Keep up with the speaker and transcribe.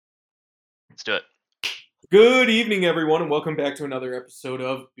Let's do it. Good evening, everyone, and welcome back to another episode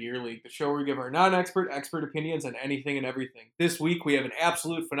of Beer League, the show where we give our non-expert, expert opinions on anything and everything. This week, we have an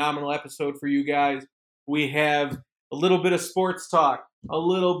absolute phenomenal episode for you guys. We have a little bit of sports talk, a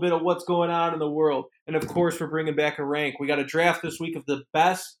little bit of what's going on in the world, and of course, we're bringing back a rank. We got a draft this week of the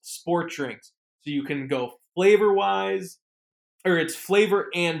best sport drinks, so you can go flavor-wise, or it's flavor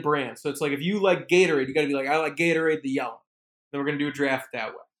and brand. So it's like if you like Gatorade, you got to be like, I like Gatorade, the yellow. Then we're going to do a draft that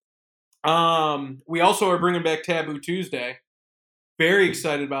way. We also are bringing back Taboo Tuesday. Very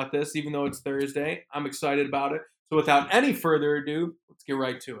excited about this, even though it's Thursday. I'm excited about it. So without any further ado, let's get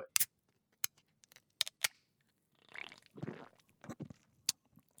right to it.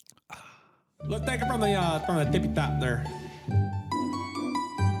 Let's take it from the tippy top there.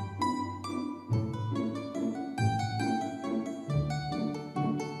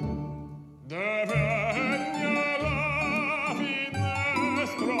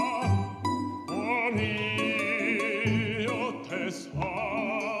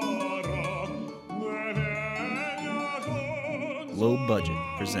 Low Budget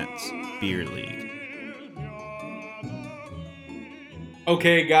presents Beer League.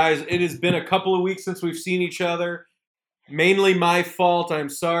 Okay, guys, it has been a couple of weeks since we've seen each other. Mainly my fault. I'm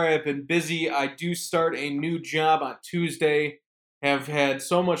sorry. I've been busy. I do start a new job on Tuesday. Have had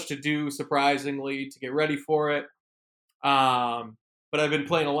so much to do, surprisingly, to get ready for it. But I've been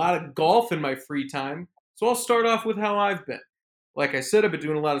playing a lot of golf in my free time. So I'll start off with how I've been. Like I said, I've been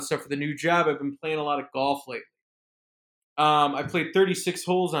doing a lot of stuff for the new job. I've been playing a lot of golf lately. I played 36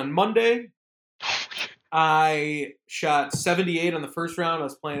 holes on Monday. I shot 78 on the first round. I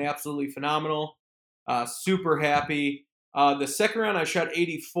was playing absolutely phenomenal. Super happy. The second round, I shot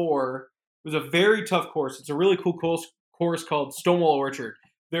 84. It was a very tough course. It's a really cool course called Stonewall Orchard.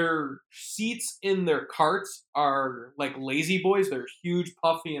 Their seats in their carts are like lazy boys. They're huge,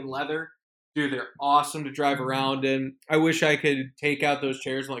 puffy, and leather. Dude, they're awesome to drive around in. I wish I could take out those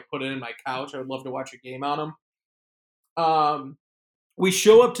chairs and like put it in my couch. I would love to watch a game on them. We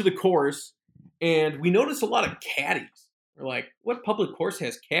show up to the course, and we notice a lot of caddies. We're like, what public course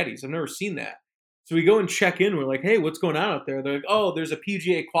has caddies? I've never seen that. So we go and check in. We're like, hey, what's going on out there? They're like, oh, there's a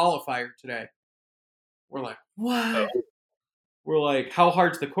PGA qualifier today. We're like, what? We're like, how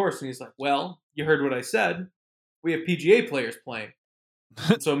hard's the course? And he's like, well, you heard what I said. We have PGA players playing.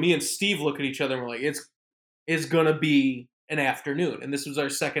 So me and Steve look at each other, and we're like, it's going to be an afternoon. And this was our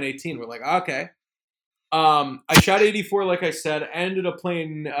second 18. We're like, okay. I shot 84, like I said. I ended up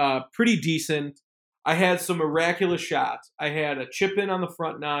playing pretty decent. I had some miraculous shots. I had a chip in on the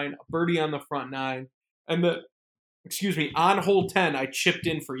front nine, a birdie on the front nine, and on hole 10, I chipped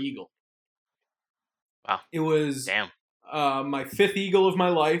in for eagle. Wow. It was Damn. My fifth eagle of my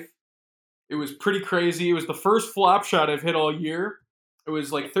life. It was pretty crazy. It was the first flop shot I've hit all year. It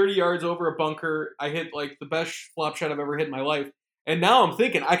was like 30 yards over a bunker. I hit like the best flop shot I've ever hit in my life. And now I'm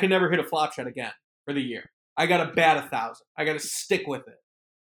thinking I can never hit a flop shot again for the year. I got to bat 1,000. I got to stick with it.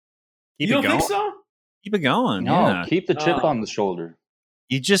 Keep you it don't going. think so? Keep it going. No, Yeah. keep the chip on the shoulder.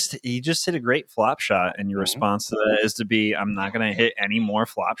 You just hit a great flop shot, and your response to that is to be, I'm not going to hit any more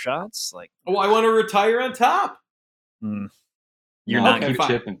flop shots. Like, oh, I want to retire on top. You're No, not keep fine.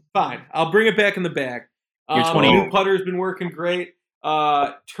 chipping. Fine. I'll bring it back in the bag. You're The 20. new putter's been working great.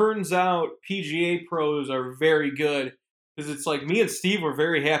 Turns out PGA pros are very good because it's like me and Steve were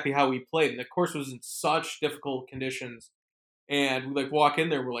very happy how we played. And the course was in such difficult conditions. And we like walk in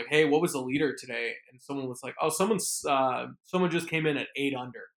there. We're like, hey, what was the leader today? And someone was like, oh, someone just came in at 8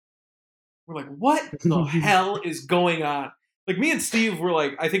 under. We're like, what the hell is going on? Like me and Steve were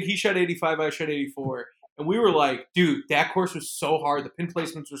like, I think he shot 85, I shot 84. And we were like, dude, that course was so hard. The pin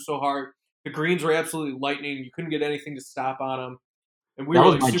placements were so hard. The greens were absolutely lightning. You couldn't get anything to stop on them. And we That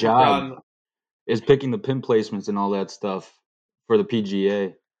were was like my super job. proud. Is picking the pin placements and all that stuff for the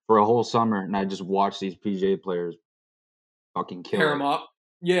PGA for a whole summer, and I just watch these PGA players fucking kill Pair it. them up.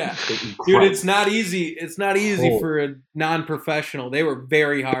 Yeah. It's Dude, incredible. it's not easy. It's not easy Oh. for a non-professional. They were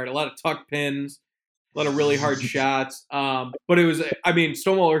very hard. A lot of tuck pins, a lot of really hard shots. But it was, I mean,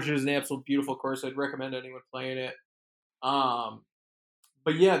 Stonewall Orchard is an absolute beautiful course. I'd recommend anyone playing it.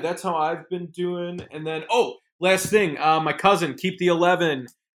 But yeah, that's how I've been doing. And then, last thing, my cousin, Keep the 11,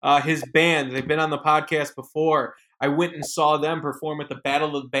 his band, they've been on the podcast before. I went and saw them perform at the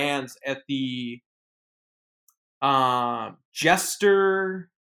Battle of the Bands at the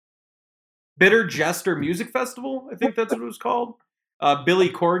Bitter Jester Music Festival. I think that's what it was called. Billy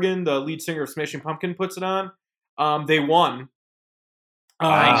Corgan, the lead singer of Smashing Pumpkin, puts it on. They won.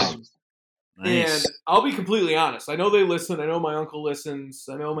 Nice. Nice. And I'll be completely honest. I know they listen. I know my uncle listens.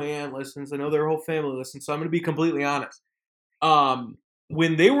 I know my aunt listens. I know their whole family listens. So I'm going to be completely honest.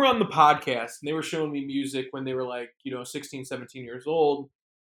 when they were on the podcast and they were showing me music when they were like, 16, 17 years old,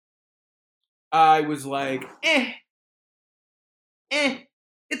 I was like,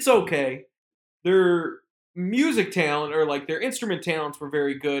 it's okay. Their music talent or like their instrument talents were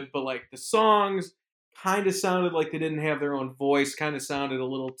very good, but like the songs kind of sounded like they didn't have their own voice, kind of sounded a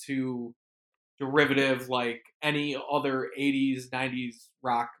little too derivative like any other 80s, 90s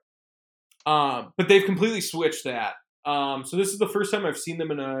rock. But they've completely switched that. So this is the first time I've seen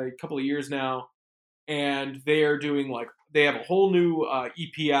them in a couple of years now, and they are doing they have a whole new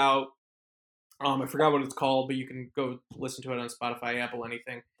EP out. I forgot what it's called, but you can go listen to it on Spotify, Apple,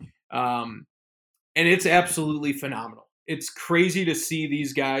 anything. And it's absolutely phenomenal. It's crazy to see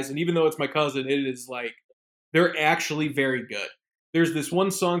these guys, and even though it's my cousin, it is like they're actually very good. There's this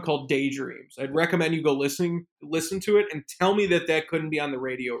one song called Daydreams. I'd recommend you go listen to it and tell me that couldn't be on the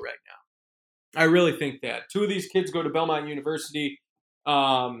radio right now. I really think that. Two of these kids go to Belmont University.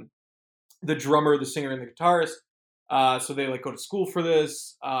 The drummer, the singer, and the guitarist. So they go to school for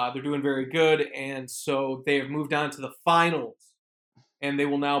this. They're doing very good, and so they have moved on to the finals, and they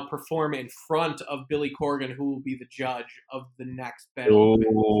will now perform in front of Billy Corgan, who will be the judge of the next battle.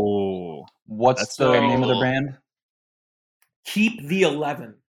 Oh, what's the name of the band? Keep the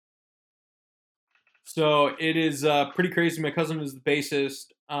 11. So it is pretty crazy. My cousin is the bassist.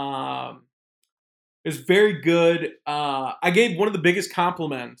 It's very good. I gave one of the biggest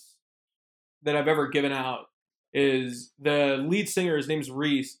compliments that I've ever given out is the lead singer. His name's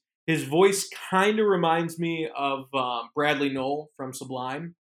Reese. His voice kind of reminds me of Bradley Nowell from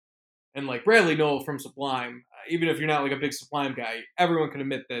Sublime. And Bradley Nowell from Sublime, even if you're not a big Sublime guy, everyone can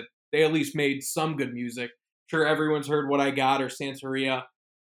admit that they at least made some good music. Sure, everyone's heard What I Got or Santeria.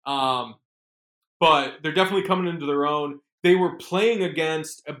 But they're definitely coming into their own. They were playing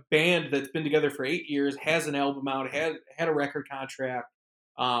against a band that's been together for 8 years, has an album out, had a record contract.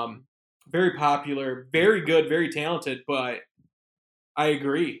 Very popular, very good, very talented, but I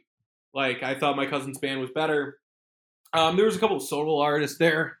agree. I thought my cousin's band was better. There was a couple of solo artists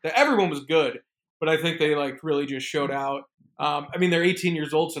there. Everyone was good, but I think they really just showed out. They're 18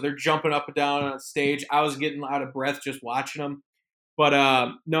 years old, so they're jumping up and down on stage. I was getting out of breath just watching them. But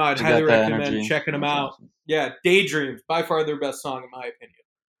no, I'd highly recommend checking them out. Awesome. Yeah, Daydreams, by far their best song in my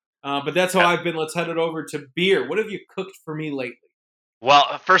opinion. But that's how I've been. Let's head it over to beer. What have you cooked for me lately?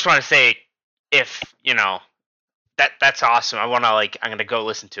 Well, first I want to say, if that's awesome. I'm gonna go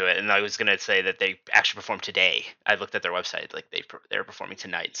listen to it. And I was gonna say that they actually performed today. I looked at their website, they're performing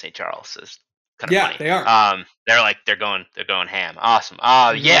tonight in St. Charles. So it's kind of funny. They are. They're going ham. Awesome.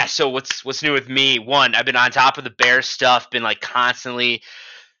 Yeah. So what's new with me? One, I've been on top of the Bears stuff. Been constantly,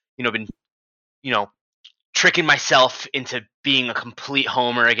 tricking myself into being a complete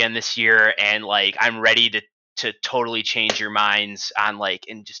homer again this year, and I'm ready to totally change your minds on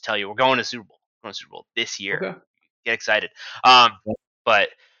and just tell you we're going to Super Bowl. We're going to Super Bowl this year. Okay. Get excited. But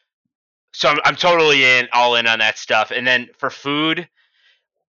so I'm totally all in on that stuff. And then for food,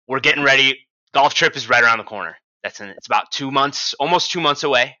 we're getting ready. Golf trip is right around the corner. It's about 2 months, almost 2 months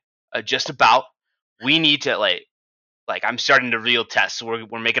away. Just about. We need to I'm starting to real test. So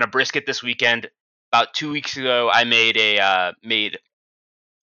we're making a brisket this weekend. About 2 weeks ago, I made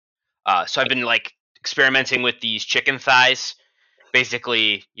so I've been experimenting with these chicken thighs.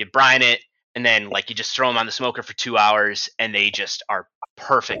 Basically, you brine it, and then you just throw them on the smoker for 2 hours, and they just are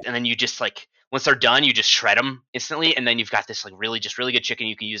perfect. And then you just once they're done, you just shred them instantly, and then you've got this really good chicken.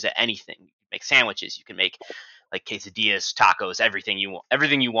 You can use at anything. You can make sandwiches. You can make quesadillas, tacos, everything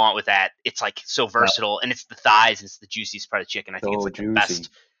you want with that. It's so versatile, and it's the thighs, and it's the juiciest part of the chicken. I think it's the best.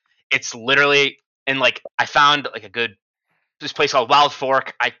 It's literally, and I found this place called Wild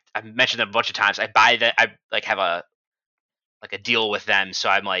Fork. I mentioned them a bunch of times. I buy that. I have a deal with them. So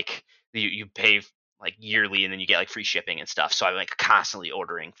I'm you pay yearly, and then you get free shipping and stuff. So I'm constantly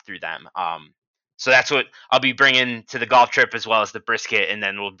ordering through them. So that's what I'll be bringing to the golf trip, as well as the brisket, and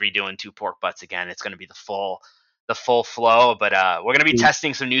then we'll be doing 2 pork butts again. It's going to be the full flow, but we're going to be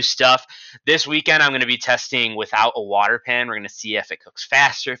testing some new stuff this weekend. I'm going to be testing without a water pan. We're going to see if it cooks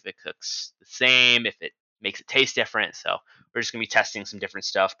faster, if it cooks the same, if it makes it taste different. So we're just going to be testing some different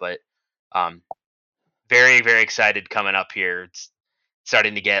stuff, but very, very excited coming up here. It's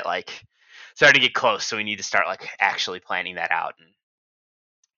starting to get close, so we need to start actually planning that out, and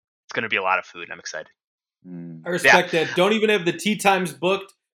it's going to be a lot of food, and I'm excited. I respect that. Don't even have the tea times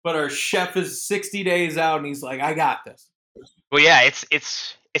booked, but our chef is 60 days out, and he's I got this. Well, yeah,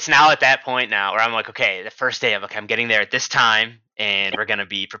 it's now at that point now where I'm okay, the first day I'm getting there at this time, and we're going to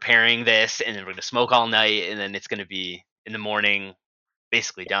be preparing this, and then we're going to smoke all night, and then it's going to be in the morning.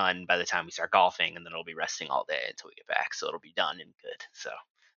 basically done by the time we start golfing, and then it'll be resting all day until we get back. So it'll be done and good. So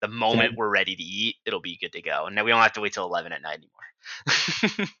the moment we're ready to eat, it'll be good to go. And now we don't have to wait till 11 at night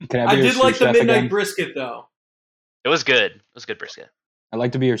anymore. Can I be your did like sous the chef midnight again? brisket though. It was good. It was good brisket. I'd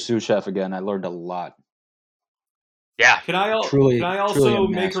like to be your sous chef again. I learned a lot. Yeah. Can I Truly also a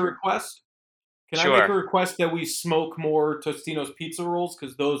make a master. request? Can I Sure. make a request that we smoke more Tostino's pizza rolls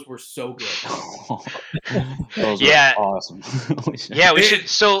because those were so good. Those Yeah. were awesome. Yeah, we should.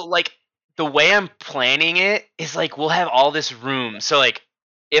 So, like, the way I'm planning it is like we'll have all this room. So, like,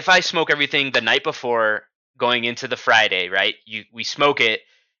 if I smoke everything the night before going into the Friday, right? We smoke it.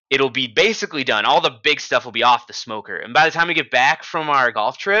 It'll be basically done. All the big stuff will be off the smoker. And by the time we get back from our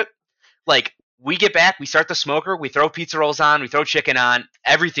golf trip, like, we get back, we start the smoker, we throw pizza rolls on, we throw chicken on,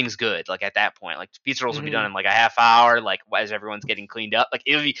 everything's good. Like at that point, like pizza rolls will be done in like a half hour, like as everyone's getting cleaned up. Like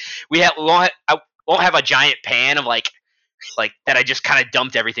it'll be, I won't have a giant pan of like that I just kind of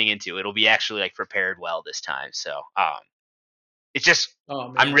dumped everything into. It'll be actually like prepared well this time. So it's just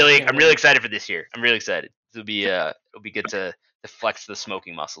I'm really excited for this year. I'm really excited. It'll be good to flex the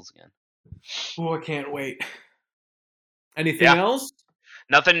smoking muscles again. Oh, I can't wait. Anything else?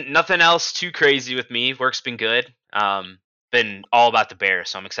 Nothing else too crazy with me. Work's been good. Been all about the Bears,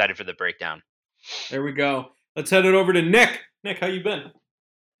 so I'm excited for the breakdown. There we go. Let's head it over to Nick. Nick, how you been?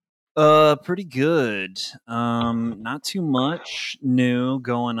 Pretty good. Not too much new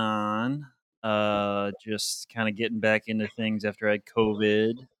going on. Just kind of getting back into things after I had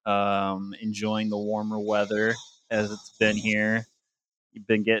COVID. Enjoying the warmer weather as it's been here. You've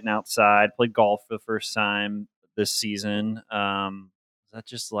been getting outside, played golf for the first time this season. Was that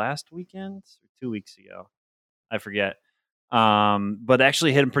just last weekend or 2 weeks ago? I forget. But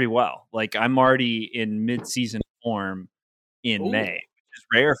actually hit him pretty well. Like I'm already in mid-season form in May, which is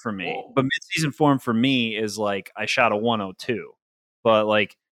rare for me. But mid-season form for me is like I shot a 102, but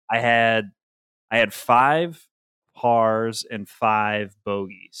like I had 5 pars and 5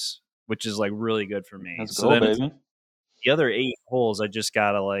 bogeys, which is like really good for me. Let's so go, then baby. the other 8 holes, I just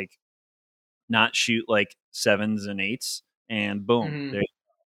gotta like not shoot like 7s and 8s, and boom, there,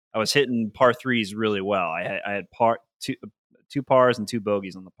 I was hitting par 3s really well. I had two pars and 2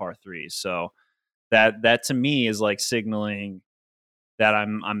 bogeys on the par 3s, so that to me is like signaling that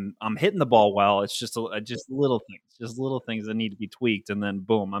I'm hitting the ball well. It's just little things that need to be tweaked, and then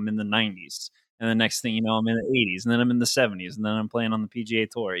boom, I'm in the 90s, and the next thing you know, I'm in the 80s, and then I'm in the 70s, and then I'm playing on the PGA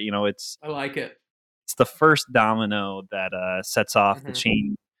Tour. You know, I like it. It's the first domino that sets off the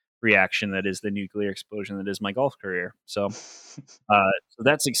chain reaction that is the nuclear explosion that is my golf career. So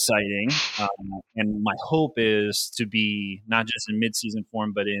that's exciting, and my hope is to be not just in mid-season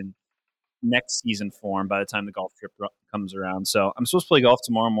form, but in next season form by the time the golf trip comes around. So I'm supposed to play golf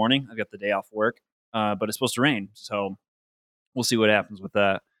tomorrow morning. I've got the day off work, but it's supposed to rain, so we'll see what happens with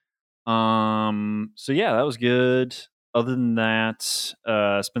that. So yeah, that was good. Other than that,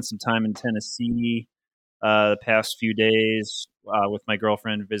 spent some time in Tennessee the past few days with my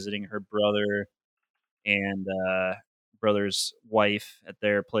girlfriend, visiting her brother and brother's wife at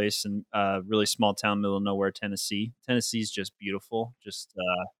their place in a really small town, middle of nowhere, Tennessee. Tennessee's just beautiful, just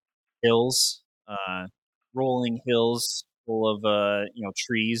hills, rolling hills full of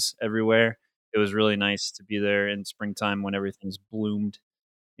trees everywhere. It was really nice to be there in springtime when everything's bloomed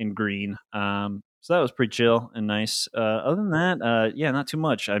in green. So that was pretty chill and nice. Other than that, yeah, not too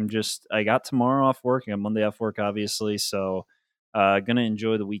much. I got tomorrow off work. I got Monday off work, obviously. So gonna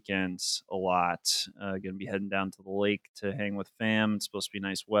enjoy the weekends a lot. Gonna be heading down to the lake to hang with fam. It's supposed to be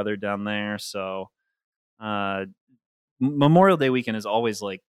nice weather down there. So Memorial Day weekend is always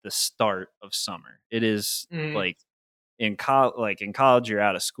like the start of summer. It is like in college, you're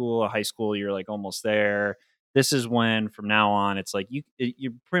out of school. High school, you're like almost there. This is when, from now on, it's like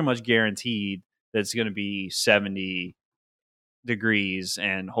you're pretty much guaranteed that it's going to be 70 degrees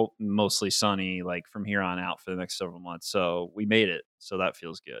and mostly sunny, like from here on out for the next several months. So we made it. So that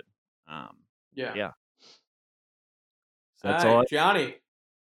feels good. Yeah. So that's all. Johnny.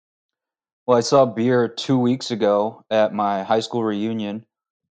 Well, I saw Beer 2 weeks ago at my high school reunion.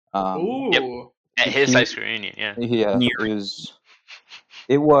 Ooh. At his high school reunion, yeah. Yeah,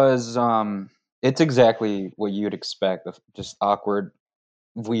 it was it's exactly what you'd expect. Just awkward,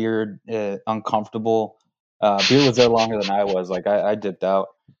 weird, uncomfortable. Beer was there longer than I was. Like I dipped out.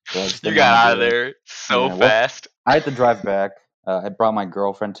 So you got out of there so fast. I had to drive back. I brought my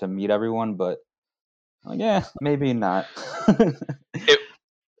girlfriend to meet everyone, but maybe not.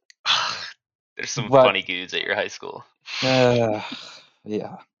 There's some funny dudes at your high school. Yeah.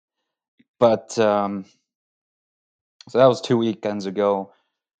 But so that was 2 weekends ago.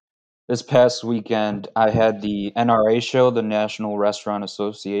 this past weekend, I had the NRA show, the National Restaurant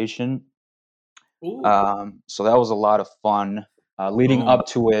Association. Ooh. So that was a lot of fun. Leading Boom. up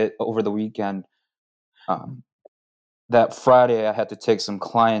to it over the weekend, that Friday I had to take some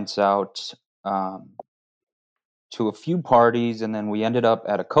clients out to a few parties, and then we ended up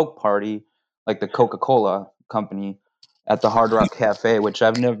at a Coke party, like the Coca-Cola company, at the Hard Rock Cafe, which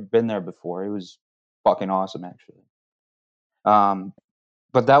I've never been there before. It was fucking awesome, actually.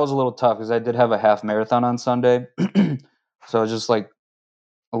 But that was a little tough because I did have a half marathon on Sunday, so I was just like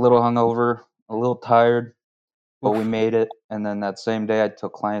a little hungover, a little tired, but we made it. And then that same day, I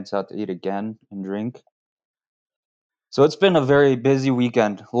took clients out to eat again and drink. So it's been a very busy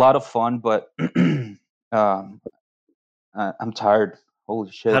weekend, a lot of fun, but I'm tired.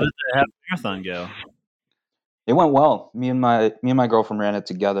 Holy shit! How did the half marathon go? It went well. Me and my girlfriend ran it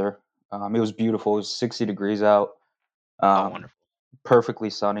together. It was beautiful. It was 60 degrees out. Oh, wonderful. Perfectly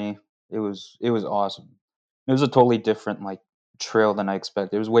sunny. It was awesome. It was a totally different like trail than I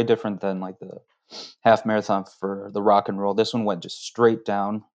expected. It was way different than like the half marathon for the rock and roll. This one went just straight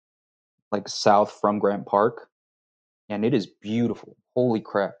down, like south from Grant Park, and it is beautiful. Holy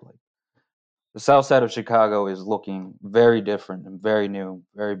crap! Like the south side of Chicago is looking very different and very new,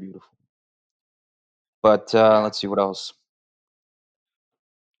 very beautiful. But let's see what else.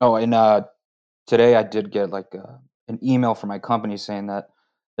 Oh, and today I did get like an email from my company saying that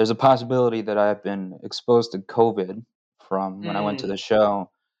there's a possibility that I've been exposed to COVID from when I went to the show.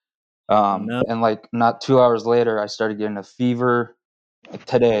 No. And like not 2 hours later, I started getting a fever. Like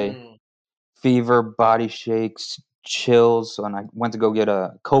today, fever, body shakes, chills. And I went to go get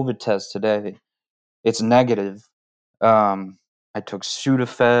a COVID test today. It's negative. I took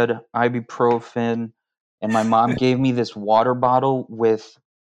Sudafed, ibuprofen, and my mom gave me this water bottle with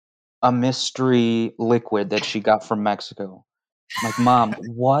a mystery liquid that she got from Mexico. I'm like, Mom,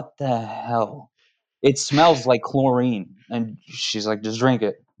 what the hell? It smells like chlorine. And she's like, just drink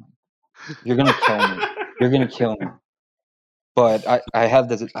it. You're gonna kill me. You're gonna kill me. But I had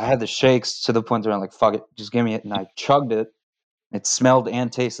the shakes to the point where I'm like, fuck it, just give me it. And I chugged it. It smelled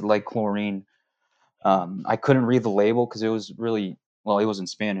and tasted like chlorine. I couldn't read the label because it was really it was in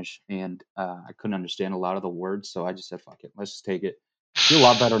Spanish, and I couldn't understand a lot of the words. So I just said, fuck it, let's just take it. I feel a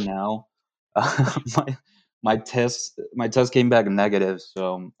lot better now. My test came back negative,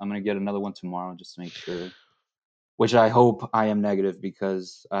 so I'm gonna get another one tomorrow just to make sure. Which I hope I am negative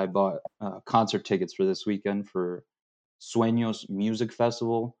because I bought concert tickets for this weekend for Sueños Music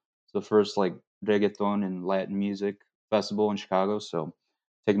Festival. It's the first like reggaeton and Latin music festival in Chicago. So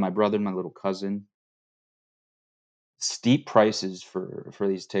taking my brother and my little cousin. Steep prices for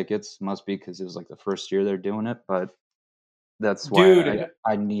these tickets, must be because it was like the first year they're doing it, but that's why Dude,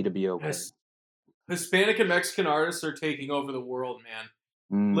 I need to be okay. Hispanic and Mexican artists are taking over the world,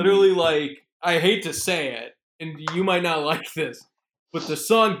 man. Literally, like, I hate to say it, and you might not like this, but the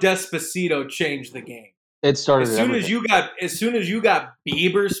song Despacito changed the game. It started as soon as you got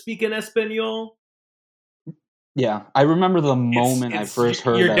Bieber speaking Espanol. Yeah, I remember the moment I first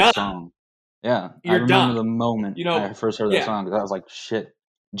heard that song. Yeah, I remember the moment I first heard that song because I was like, shit,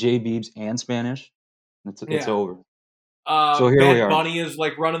 J Biebs and Spanish, it's over. So here we are. Bunny is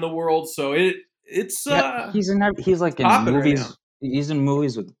like running the world, so it's he's like in movies. Right, he's in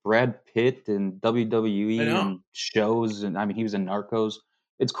movies with Brad Pitt and WWE and shows, and I mean he was in Narcos.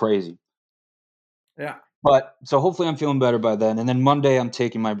 It's crazy. Yeah. But so hopefully I'm feeling better by then. And then Monday I'm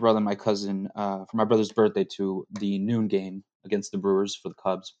taking my brother and my cousin for my brother's birthday to the noon game against the Brewers for the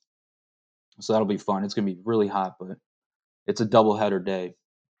Cubs. So that'll be fun. It's gonna be really hot, but it's a doubleheader day.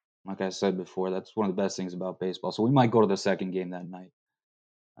 Like I said before, that's one of the best things about baseball. So we might go to the second game that night.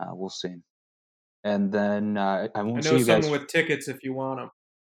 We'll see. And then I won't see you guys. I know someone with tickets if you want them.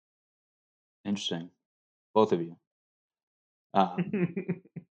 Interesting, both of you.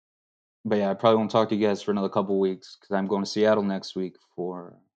 But yeah, I probably won't talk to you guys for another couple weeks because I'm going to Seattle next week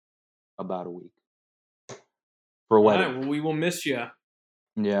for about a week for a wedding. All right, well, we will miss you.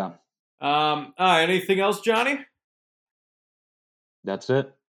 Yeah. Anything else, Johnny? That's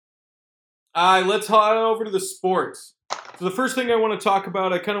it. Let's head over to the sports. So the first thing I want to talk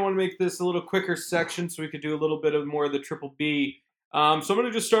about, I kind of want to make this a little quicker section so we could do a little bit of more of the Triple B. So I'm going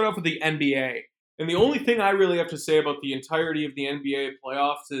to just start off with the NBA. And the only thing I really have to say about the entirety of the NBA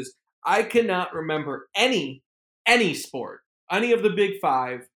playoffs is I cannot remember any sport, any of the Big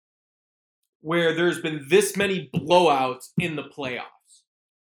Five, where there's been this many blowouts in the playoffs.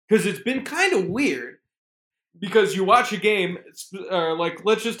 Because it's been kind of weird. Because you watch a game, like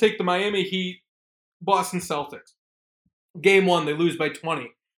let's just take the Miami Heat, Boston Celtics. Game 1, they lose by 20.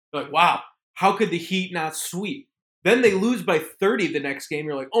 You're like, wow, how could the Heat not sweep? Then they lose by 30 the next game.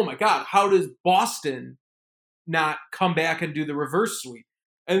 You're like, oh my God, how does Boston not come back and do the reverse sweep?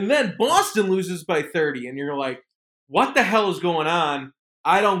 And then Boston loses by 30, and you're like, what the hell is going on?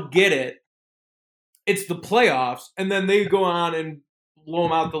 I don't get it. It's the playoffs, and then they go on and blow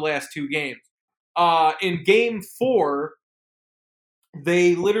them out the last 2 games. In Game 4,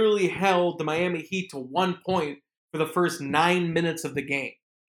 they literally held the Miami Heat to 1 point for the first 9 minutes of the game.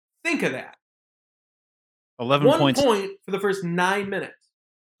 Think of that. 11 1 points. point for the first 9 minutes.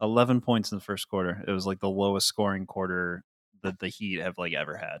 11 points in the first quarter. It was like the lowest scoring quarter that the Heat have like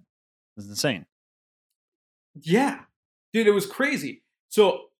ever had. It's insane. Yeah. Dude, it was crazy.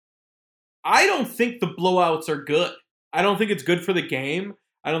 So I don't think the blowouts are good. I don't think it's good for the game.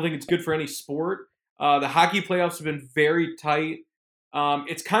 I don't think it's good for any sport. The hockey playoffs have been very tight.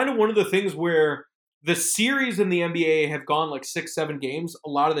 It's kind of one of the things where the series in the NBA have gone like 6-7 games a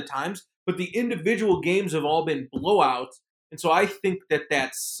lot of the times, but the individual games have all been blowouts. And so I think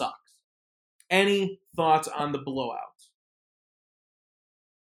that sucks. Any thoughts on the blowouts?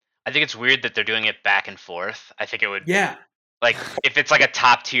 I think it's weird that they're doing it back and forth. I think it would, Yeah. like, if it's like a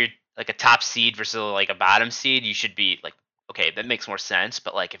top tier, like a top seed versus like a bottom seed, you should be like, okay, that makes more sense.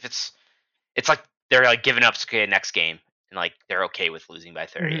 But like, if it's like they're like giving up okay next game and like they're okay with losing by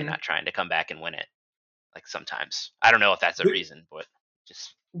 30 and not trying to come back and win it. Like sometimes I don't know if that's a reason, but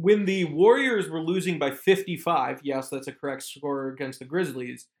just when the Warriors were losing by 55, yes, that's a correct score against the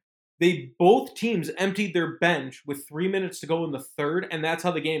Grizzlies. They both teams emptied their bench with 3 minutes to go in the third, and that's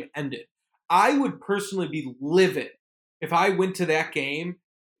how the game ended. I would personally be livid if I went to that game,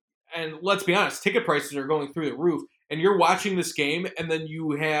 and let's be honest, ticket prices are going through the roof, and you're watching this game, and then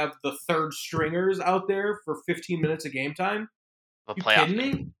you have the third stringers out there for 15 minutes of game time. a You playoff kidding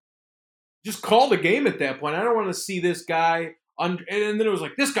game. me? Just call the game at that point. I don't want to see this guy. And then it was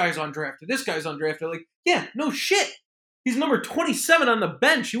like, this guy's undrafted. This guy's undrafted. Like, yeah, no shit. He's number 27 on the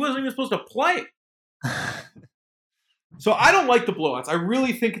bench. He wasn't even supposed to play. So I don't like the blowouts. I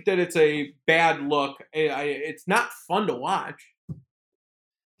really think that it's a bad look. It's not fun to watch.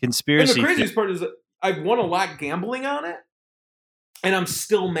 Conspiracy. And the craziest part is that I've won a lot gambling on it, and I'm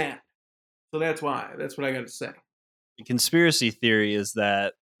still mad. So that's why. That's what I got to say. The conspiracy theory is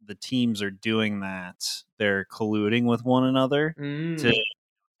that the teams are doing that. They're colluding with one another to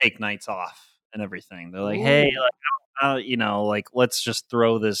take nights off and everything. They're like, hey, like, let's just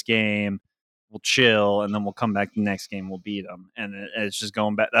throw this game. We'll chill, and then we'll come back the next game. We'll beat them, and it's just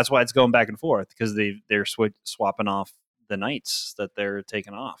going back. That's why it's going back and forth, because they're swapping off the nights that they're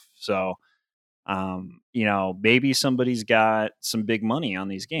taking off. So, maybe somebody's got some big money on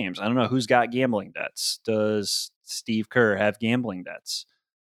these games. I don't know who's got gambling debts. Does Steve Kerr have gambling debts?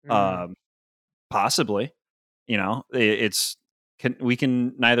 Possibly. We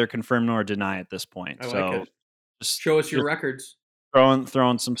can neither confirm nor deny at this point. I like so it. just Show us your records.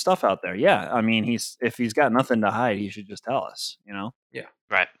 Throwing some stuff out there. Yeah, I mean, if he's got nothing to hide, he should just tell us. Yeah.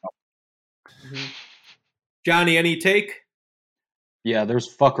 Right. Mm-hmm. Johnny, any take? Yeah,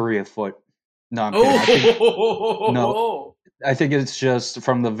 there's fuckery afoot. No, I'm kidding. No. I think it's just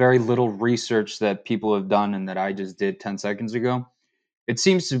from the very little research that people have done and that I just did 10 seconds ago. It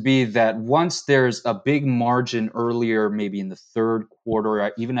seems to be that once there's a big margin earlier, maybe in the third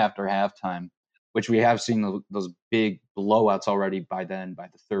quarter, even after halftime, which we have seen those big blowouts already by then, by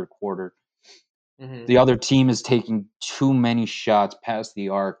the third quarter, the other team is taking too many shots past the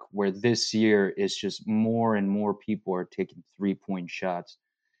arc, where this year it's just more and more people are taking 3-point shots,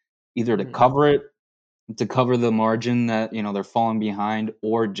 either to cover it, to cover the margin that they're falling behind,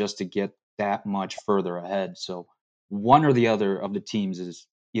 or just to get that much further ahead. So one or the other of the teams is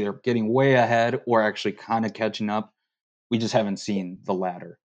either getting way ahead or actually kind of catching up. We just haven't seen the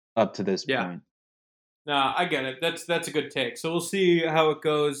latter up to this point. No, I get it. That's a good take. So we'll see how it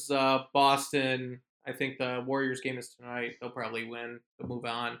goes. Boston, I think the Warriors game is tonight. They'll probably win. They'll move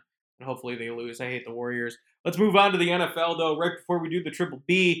on. And hopefully they lose. I hate the Warriors. Let's move on to the NFL, though. Right before we do the Triple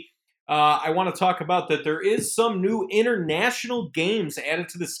B, I want to talk about that there is some new international games added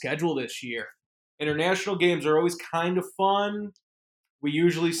to the schedule this year. International games are always kind of fun. We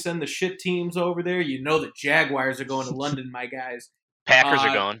usually send the shit teams over there. The Jaguars are going to London, my guys. Packers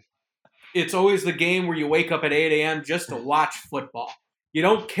are going. It's always the game where you wake up at 8 a.m. just to watch football. You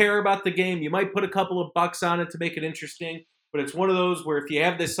don't care about the game. You might put a couple of bucks on it to make it interesting, but it's one of those where if you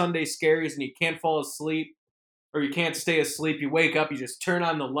have the Sunday scaries and you can't fall asleep or you can't stay asleep, you wake up, you just turn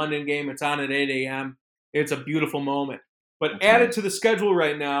on the London game. It's on at 8 a.m. It's a beautiful moment. But added to the schedule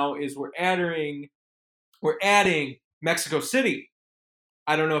right now is we're adding Mexico City.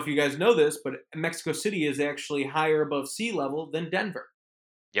 I don't know if you guys know this, but Mexico City is actually higher above sea level than Denver.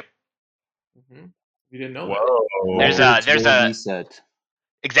 Yep. You didn't know that. Whoa. There's a reset.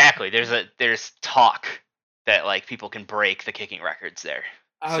 exactly. There's talk that like people can break the kicking records there.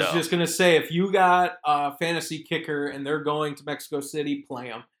 I was just gonna say, if you got a fantasy kicker and they're going to Mexico City, play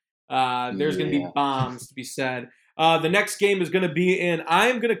them. There's gonna be bombs to be said. The next game is gonna be in.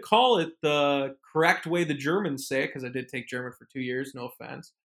 I'm gonna call it the correct way the Germans say it because I did take German for 2 years. No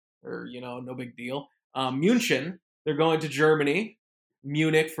offense, or no big deal. München. They're going to Germany.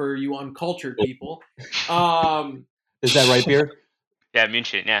 Munich for you uncultured people. Is that right, Beer? Yeah,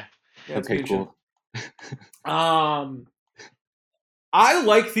 München. Yeah. Okay, München. cool. I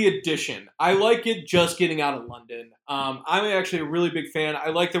like the addition. I like it just getting out of London. I'm actually a really big fan. I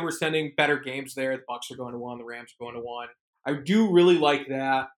like that we're sending better games there. The Bucks are going to 1. The Rams are going to 1. I do really like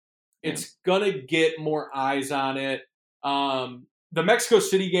that. It's going to get more eyes on it. The Mexico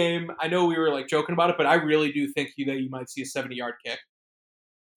City game, I know we were like joking about it, but I really do think that you might see a 70-yard kick.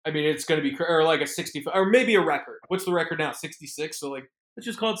 I mean, it's going to be or like a 65 or maybe a record. What's the record now? 66. So like, let's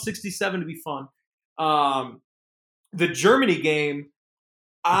just call it 67 to be fun. The Germany game,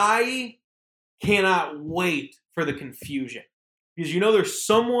 I cannot wait for the confusion because there's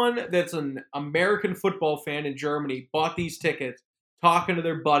someone that's an American football fan in Germany bought these tickets, talking to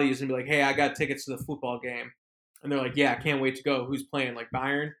their buddies and be like, "Hey, I got tickets to the football game," and they're like, "Yeah, I can't wait to go. Who's playing? Like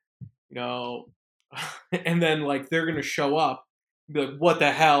Bayern, And then like they're gonna show up, and be like, "What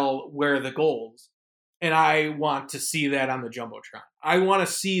the hell? Where are the goals?" And I want to see that on the jumbotron. I want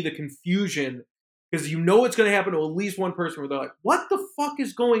to see the confusion. Because it's going to happen to at least one person where they're like, what the fuck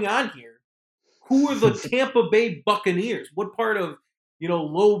is going on here? Who are the Tampa Bay Buccaneers? What part of,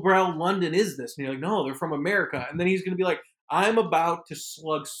 lowbrow London is this? And you're like, no, they're from America. And then he's going to be like, I'm about to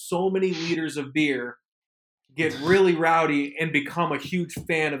slug so many liters of beer, get really rowdy, and become a huge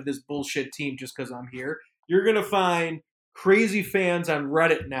fan of this bullshit team just because I'm here. You're going to find crazy fans on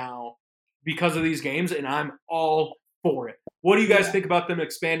Reddit now because of these games, and I'm all for it. What do you guys think about them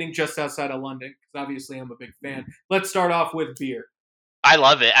expanding just outside of London? Because obviously I'm a big fan. Let's start off with beer. I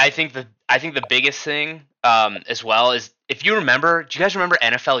love it. I think the biggest thing as well is if you remember, do you guys remember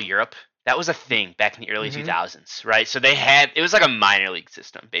NFL Europe? That was a thing back in the early 2000s, right? So it was like a minor league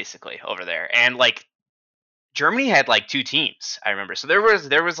system basically over there. And like Germany had like 2 teams, I remember. So there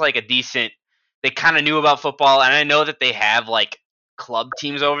was like a decent, they kind of knew about football, and I know that they have like club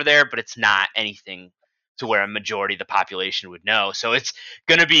teams over there, but it's not anything to where a majority of the population would know. So it's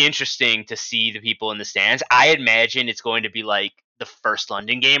going to be interesting to see the people in the stands. I imagine it's going to be like the first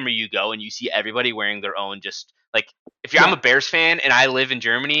London game where you go and you see everybody wearing their own, just like if I'm a Bears fan and I live in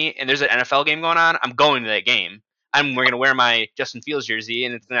Germany and there's an NFL game going on, I'm going to that game. We're going to wear my Justin Fields jersey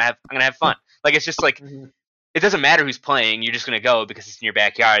and I'm going to have fun. Like, it's just like, it doesn't matter who's playing. You're just going to go because it's in your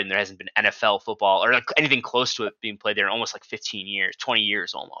backyard and there hasn't been NFL football or like anything close to it being played there in almost like 15 years, 20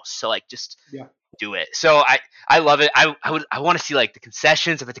 years almost. So like, just do it. So I love it. I want to see like the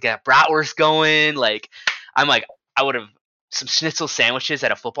concessions. If I to get bratwurst going, like I would have some schnitzel sandwiches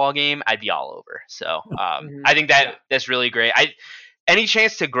at a football game. I'd be all over. So I think that's really great. Any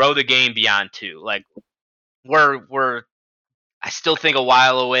chance to grow the game beyond 2, like we're I still think a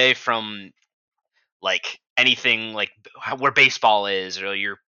while away from like anything like where baseball is, or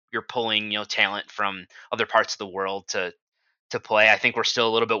you're pulling talent from other parts of the world to play. I think we're still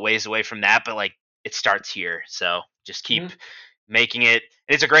a little bit ways away from that, but like it starts here. So just keep making it.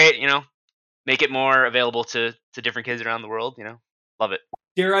 It's a great, make it more available to different kids around the world. Love it.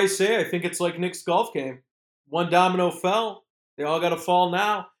 Dare I say, I think it's like Nick's golf game. One domino fell. They all got to fall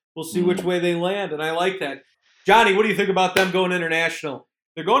now. We'll see which way they land, and I like that. Johnny, what do you think about them going international?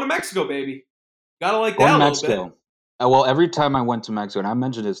 They're going to Mexico, baby. Gotta like that a little bit. Well, every time I went to Mexico, and I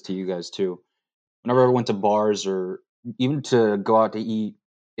mentioned this to you guys too, whenever I went to bars or even to go out to eat,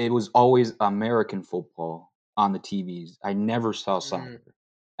 it was always American football on the TVs. I never saw soccer,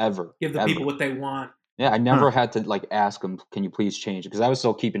 ever. Give the people what they want. Yeah, I never had to like ask them, can you please change it? Because I was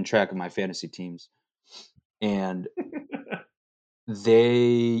still keeping track of my fantasy teams. And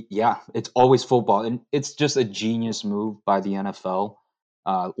it's always football. And it's just a genius move by the NFL.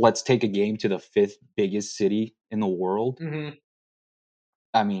 Let's take a game to the 5th biggest city in the world.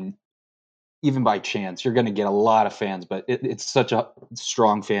 I mean, even by chance, you're going to get a lot of fans, but it's such a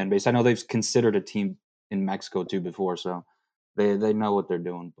strong fan base. I know they've considered a team in Mexico too before, so they know what they're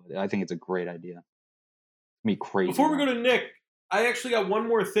doing. But I think it's a great idea. Me crazy. Before we go to Nick, I actually got one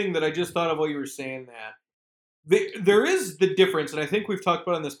more thing that I just thought of while you were saying that. There is the difference, and I think we've talked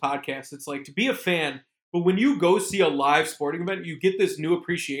about on this podcast. It's like to be a fan, but when you go see a live sporting event, you get this new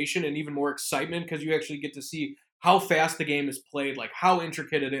appreciation and even more excitement because you actually get to see how fast the game is played, like how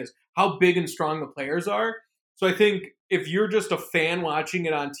intricate it is, how big and strong the players are. So I think if you're just a fan watching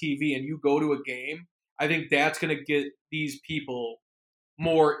it on TV and you go to a game, I think that's going to get these people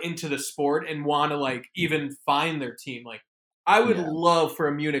more into the sport and want to like even find their team. Like, I would love for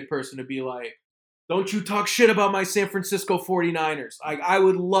a Munich person to be like, don't you talk shit about my San Francisco 49ers. I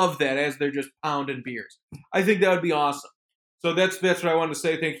would love that as they're just pounding beers. I think that would be awesome. So that's what I wanted to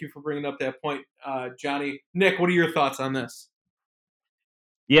say. Thank you for bringing up that point, Johnny. Nick, what are your thoughts on this?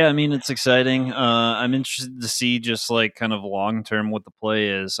 Yeah, I mean, it's exciting. I'm interested to see just like kind of long term what the play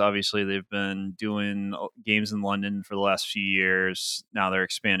is. Obviously, they've been doing games in London for the last few years. Now they're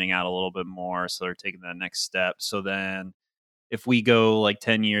expanding out a little bit more, so they're taking that next step. So then, if we go like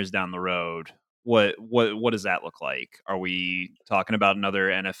 10 years down the road, what does that look like? Are we talking about another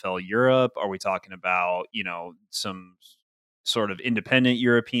NFL Europe? Are we talking about, some sort of independent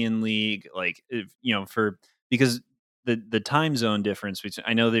European league? Like, because the time zone difference between,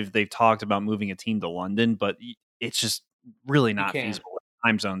 I know they've talked about moving a team to London, but it's just really not feasible with the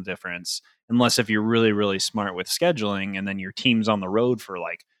time zone difference unless if you're really, really smart with scheduling and then your team's on the road for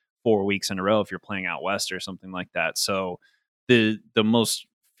like 4 weeks in a row if you're playing out west or something like that. So the most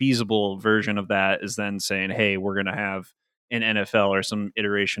feasible version of that is then saying, hey, we're going to have an NFL or some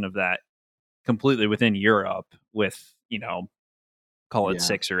iteration of that completely within Europe with, call it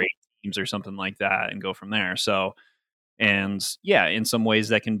 6 or 8 teams or something like that and go from there. So, and yeah, in some ways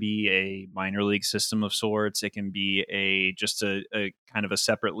that can be a minor league system of sorts. It can be just a kind of a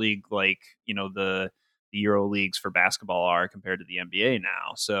separate league like, the Euro leagues for basketball are compared to the NBA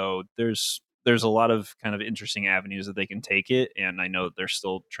now. So there's a lot of kind of interesting avenues that they can take it, and I know that they're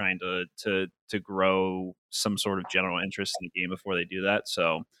still trying to grow some sort of general interest in the game before they do that.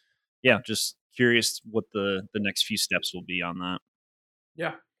 So yeah, just curious what the next few steps will be on that.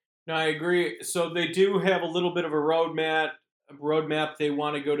 Yeah, no, I agree. So they do have a little bit of a roadmap. They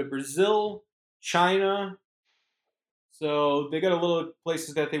want to go to Brazil, China. So they got a little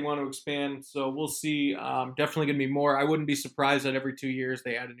places that they want to expand. So we'll see. Definitely going to be more. I wouldn't be surprised that every 2 years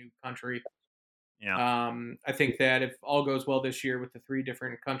they add a new country. Yeah. I think that if all goes well this year with the 3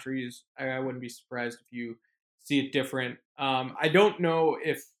 different countries, I wouldn't be surprised if you see it different. I don't know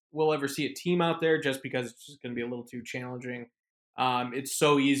if we'll ever see a team out there just because it's just going to be a little too challenging. It's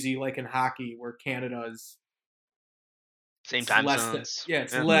so easy, like in hockey, where Canada is same time zones.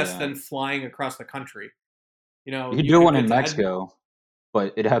 It's less than flying across the country. You could do one in Mexico,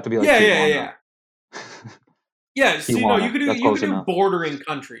 but it'd have to be like yeah. So you could do bordering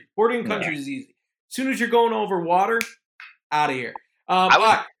countries. Bordering countries is easy. As soon as you're going over water, out of here.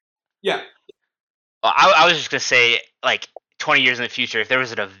 I was just gonna say, like 20 years in the future, if there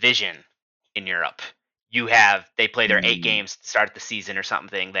was a division in Europe, they play their 8 games to start the season or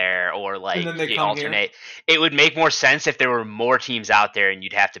something there, or like they alternate. Here. It would make more sense if there were more teams out there, and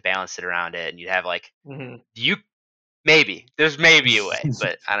you'd have to balance it around it, and you'd have like there's maybe a way,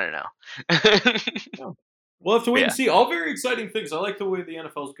 but I don't know. We'll have to wait and see. All very exciting things. I like the way the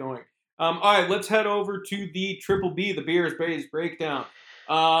NFL's going. All right, let's head over to the Triple B, the Beers Bays breakdown.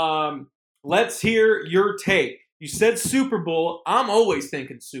 Let's hear your take. You said Super Bowl. I'm always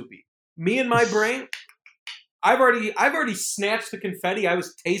thinking soupy. Me and my brain, I've already snatched the confetti. I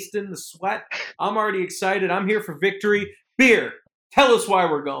was tasting the sweat. I'm already excited. I'm here for victory. Beer, tell us why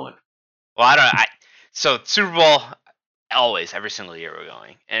we're going. Well, so Super Bowl, always, every single year we're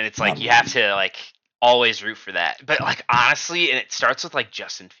going. And it's like you have to like always root for that. But like honestly, and it starts with like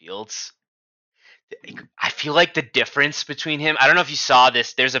Justin Fields. I feel like the difference between him, I don't know if you saw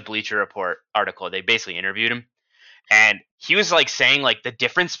this, there's a Bleacher Report article. They basically interviewed him. And he was like saying like the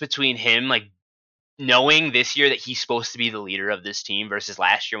difference between him like knowing this year that he's supposed to be the leader of this team versus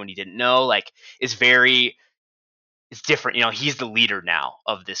last year when he didn't know, like it's different. He's the leader now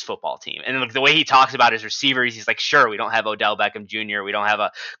of this football team. And like the way he talks about his receivers, he's like, sure, we don't have Odell Beckham Jr. We don't have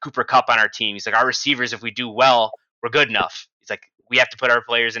a Cooper Kupp on our team. He's like, our receivers, if we do well, we're good enough. He's like, we have to put our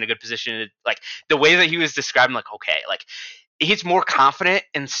players in a good position. Like the way that he was describing, like, okay, like he's more confident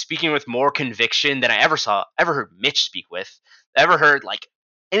and speaking with more conviction than I ever heard Mitch speak with, ever heard like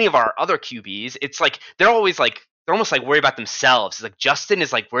any of our other QBs. It's like, they're almost like worried about themselves. It's like Justin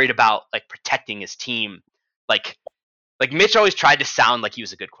is like worried about like protecting his team. Like Mitch always tried to sound like he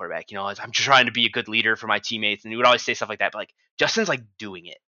was a good quarterback. I'm just trying to be a good leader for my teammates. And he would always say stuff like that. But like Justin's like doing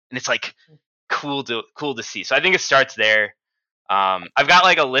it. And it's like cool to see. So I think it starts there. I've got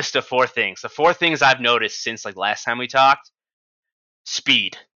like a list of 4 things. The 4 things I've noticed since like last time we talked.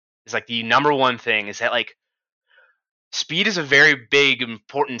 Speed is like the number one thing, is that like speed is a very big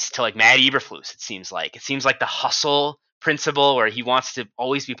importance to like Matt Eberflus. It seems like the hustle principle where he wants to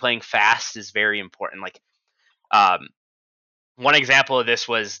always be playing fast is very important. Like, one example of this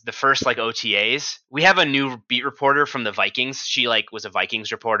was the first like OTAs. We have a new beat reporter from the Vikings. She like was a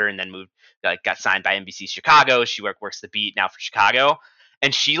Vikings reporter and then moved, like got signed by NBC Chicago. She works the beat now for Chicago.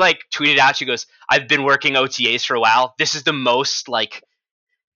 And she like tweeted out, she goes, "I've been working OTAs for a while. This is the most like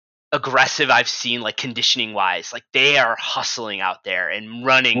aggressive I've seen, like conditioning wise. Like they are hustling out there and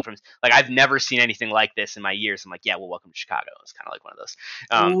running from, like I've never seen anything like this in my years." I'm like, yeah, well, welcome to Chicago. It's kind of like one of those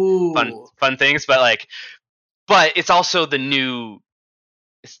fun things, but it's also the new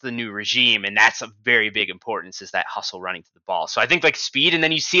regime, and that's a very big importance, is that hustle running to the ball. So I think like speed, and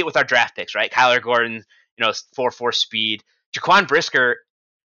then you see it with our draft picks, right? Kyler Gordon, 4.4 speed. Jaquan Brisker,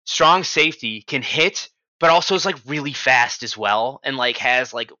 strong safety, can hit, but also is like really fast as well, and like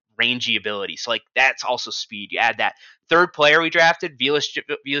has like rangy ability. So like that's also speed. You add that. Third player we drafted,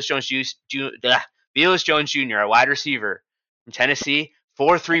 Velus Jones Jr., a wide receiver from Tennessee,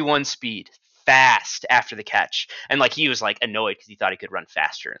 4.31 speed, fast after the catch, and like he was like annoyed because he thought he could run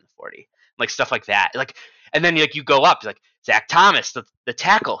faster in the 40, like stuff like that. Like, and then like you go up, like Zach Thomas, the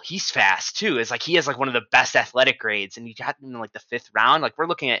tackle, he's fast too. It's like he has like one of the best athletic grades, and you got him in like the 5th round. Like we're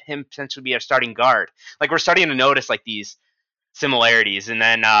looking at him potentially be our starting guard. Like we're starting to notice like these similarities. And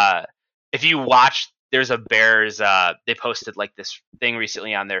then if you watch, there's a Bears, they posted like this thing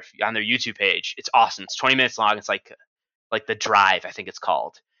recently on their YouTube page. It's awesome. It's 20 minutes long. It's like The Drive, I think it's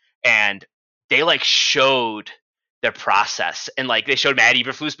called. And they like showed their process, and like they showed Matt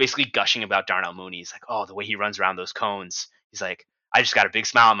Eberflus basically gushing about Darnell Mooney. He's like, oh, the way he runs around those cones. He's like, I just got a big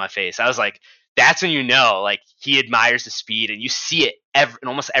smile on my face. I was like, that's when you know like he admires the speed, and you see it in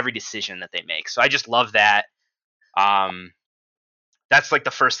almost every decision that they make. So I just love that. That's like the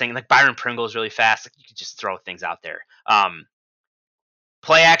first thing. Like Byron Pringle is really fast. Like you could just throw things out there.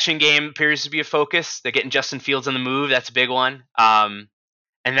 Play action game appears to be a focus. They're getting Justin Fields on the move. That's a big one. And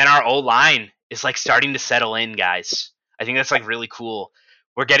then our O-line is like starting to settle in, guys. I think that's like really cool.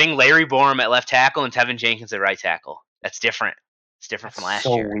 We're getting Larry Borum at left tackle and Tevin Jenkins at right tackle. That's different. It's different from last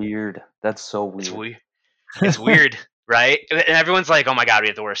year. So weird. That's so weird. It's weird, right? And everyone's like, oh my God, we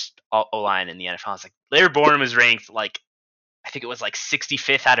have the worst O-line in the NFL. It's like Larry Borum is ranked like, I think it was like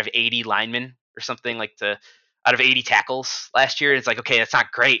 65th out of 80 linemen or something, like out of 80 tackles last year. It's like, okay, that's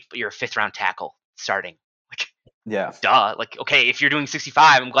not great, but you're a 5th round tackle starting. Like, yeah, duh. Like, okay, if you're doing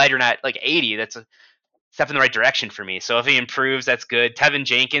 65, I'm glad you're not like 80. That's a step in the right direction for me. So if he improves, that's good. Tevin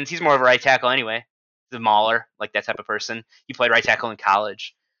Jenkins, he's more of a right tackle anyway. He's a mauler, like that type of person. He played right tackle in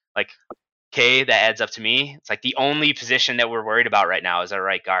college. Like, okay, that adds up to me. It's like the only position that we're worried about right now is our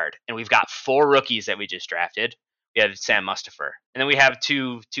right guard. And we've got 4 rookies that we just drafted. We have Sam Mustipher. And then we have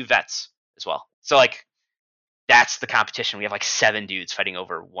two vets as well. So like that's the competition. We have like 7 dudes fighting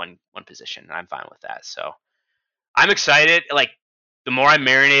over one position, and I'm fine with that. So I'm excited. Like the more I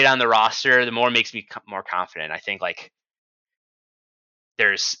marinate on the roster, the more it makes me more confident. I think like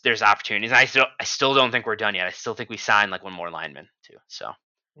there's opportunities. And I still don't think we're done yet. I still think we signed like one more lineman too. So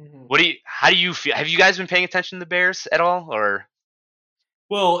how do you feel? Have you guys been paying attention to the Bears at all, or?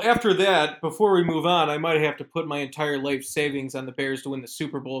 Well, after that, before we move on, I might have to put my entire life savings on the Bears to win the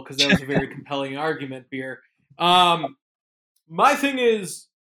Super Bowl, because that was a very compelling argument, Beer. My thing is,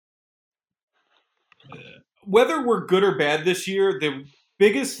 whether we're good or bad this year, the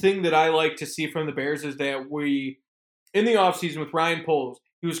biggest thing that I like to see from the Bears is that we, in the offseason with Ryan Poles,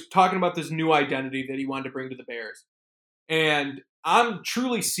 he was talking about this new identity that he wanted to bring to the Bears. And I'm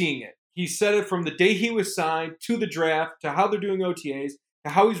truly seeing it. He said it from the day he was signed to the draft to how they're doing OTAs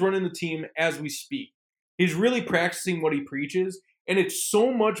to how he's running the team as we speak. He's really practicing what he preaches, and it's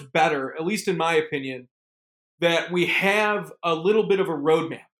so much better, at least in my opinion, that we have a little bit of a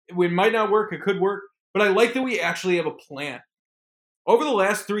roadmap. It might not work, it could work, but I like that we actually have a plan. Over the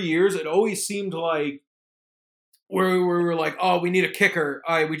last 3 years, it always seemed like we were like, oh, we need a kicker.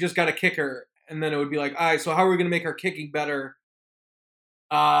 All right, we just got a kicker. And then it would be like, all right, so how are we going to make our kicking better?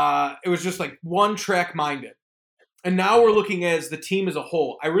 It was just like one track minded. And now we're looking as the team as a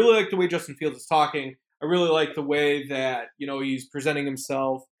whole. I really like the way Justin Fields is talking. I really like the way that, he's presenting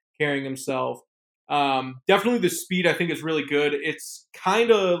himself, carrying himself. Definitely the speed I think is really good. It's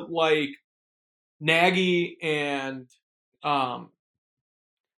kind of like Nagy and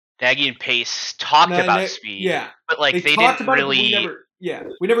Pace talked about speed. Yeah. But like they didn't really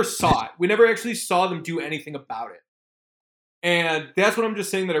we never saw it. We never actually saw them do anything about it. And that's what I'm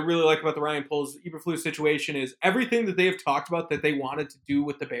just saying that I really like about the Ryan Poles Eberflus situation is everything that they have talked about that they wanted to do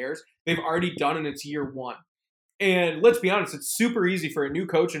with the Bears, they've already done in its year 1. And let's be honest, it's super easy for a new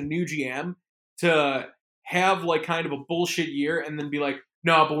coach and a new GM to have like kind of a bullshit year and then be like,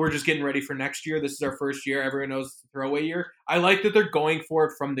 no, but we're just getting ready for next year. This is our first year. Everyone knows it's a throwaway year. I like that they're going for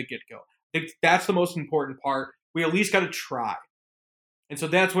it from the get-go. I think that's the most important part. We at least got to try. And so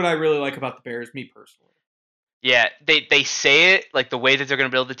that's what I really like about the Bears, me personally. Yeah, they say it like the way that they're going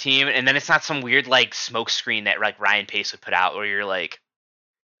to build the team, and then it's not some weird like smoke screen that like Ryan Pace would put out where you're like,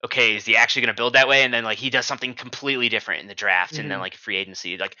 okay, is he actually going to build that way? And then like he does something completely different in the draft and then like free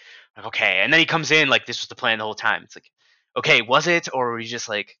agency, like okay, and then he comes in like this was the plan the whole time. It's like, okay, was it, or were you just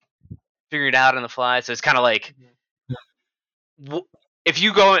like figuring it out on the fly? So it's kind of like, if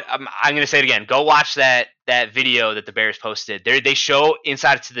you go, I'm going to say it again, go watch that video that the Bears posted. They show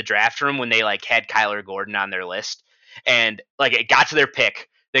inside to the draft room when they like had Kyler Gordon on their list, and like it got to their pick.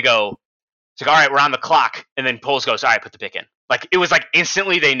 They go, it's like, all right, we're on the clock, and then Poles goes, all right, put the pick in. Like it was like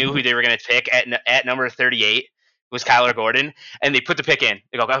instantly they knew who they were going to pick at number 38 was Kyler Gordon, and they put the pick in.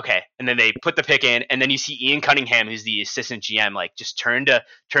 They go, okay, and then they put the pick in, and then you see Ian Cunningham, who's the assistant GM, like just turn to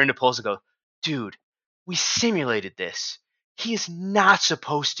Poles and go, dude, we simulated this. He is not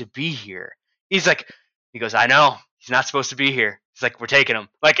supposed to be here. He goes, I know he's not supposed to be here. He's like, we're taking him.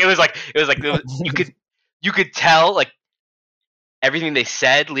 Like it was like you could tell like everything they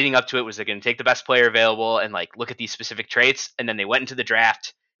said leading up to it was they're going to take the best player available and like look at these specific traits, and then they went into the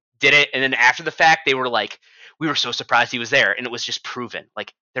draft, did it, and then after the fact they were like, we were so surprised he was there, and it was just proven.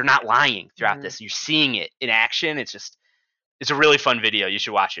 Like they're not lying throughout this. You're seeing it in action. It's a really fun video. You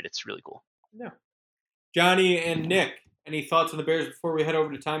should watch it. It's really cool. Yeah. Johnny and Nick, any thoughts on the Bears before we head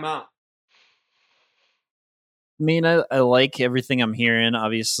over to timeout? I mean, I like everything I'm hearing.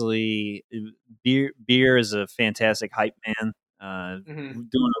 Obviously, Beer is a fantastic hype man. Doing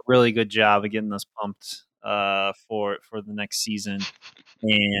a really good job of getting us pumped for the next season.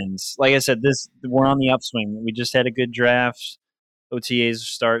 And like I said, we're on the upswing. We just had a good draft. OTAs are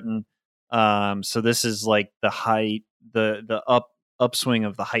starting. So this is like the height, the upswing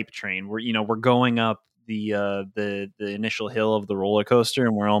of the hype train. We're going up the initial hill of the roller coaster,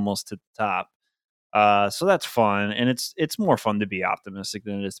 and we're almost to the top. So that's fun, and it's more fun to be optimistic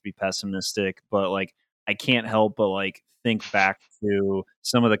than it is to be pessimistic. But like, I can't help but like think back to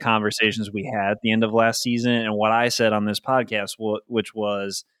some of the conversations we had at the end of last season and what I said on this podcast, which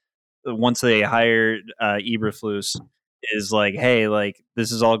was once they hired Eberflus, is like, hey, like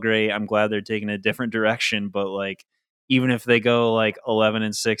this is all great. I'm glad they're taking a different direction, but like even if they go like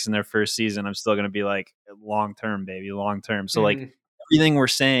 11-6 in their first season, I'm still going to be like long term, baby, long term. So like everything we're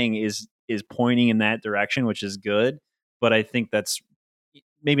saying is pointing in that direction, which is good. But I think that's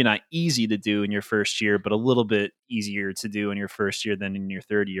maybe not easy to do in your first year, but a little bit easier to do in your first year than in your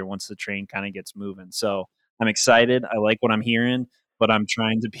third year once the train kind of gets moving. So I'm excited. I like what I'm hearing, but I'm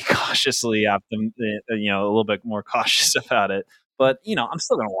trying to be cautiously a little bit more cautious about it. But, I'm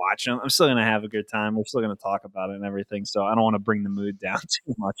still going to watch them. I'm still going to have a good time. We're still going to talk about it and everything. So I don't want to bring the mood down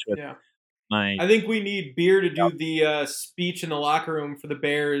too much with I think we need Beer to do the speech in the locker room for the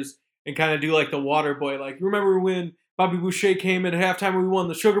Bears and kind of do like the water boy. Like, remember when Bobby Boucher came in at halftime when we won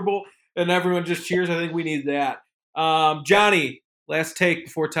the Sugar Bowl and everyone just cheers? I think we need that. Johnny, last take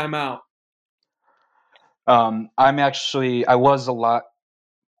before timeout. I was a lot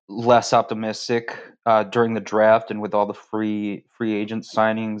less optimistic during the draft and with all the free agent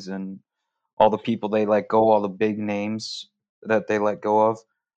signings and all the people they let go, all the big names that they let go of.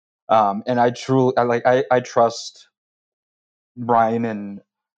 And I trust Brian and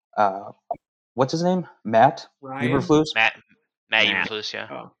what's his name? Matt Eberflus? Matt Eberflus, yeah.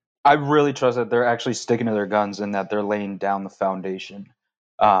 Oh. I really trust that they're actually sticking to their guns and that they're laying down the foundation.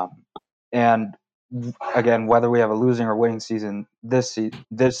 And again, whether we have a losing or winning season this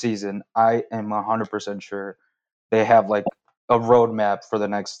season, I am 100% sure they have like a roadmap for the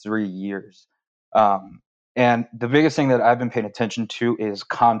next 3 years. And the biggest thing that I've been paying attention to is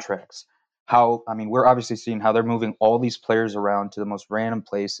contracts. We're obviously seeing how they're moving all these players around to the most random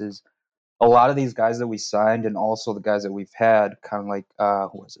places. A lot of these guys that we signed and also the guys that we've had, kind of like,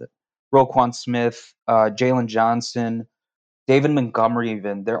 who was it? Roquan Smith, Jalen Johnson, David Montgomery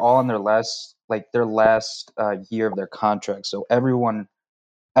even, they're all in their last year of their contract. So everyone's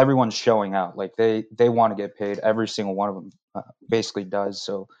showing out. Like they want to get paid. Every single one of them basically does.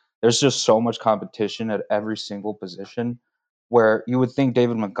 So there's just so much competition at every single position where you would think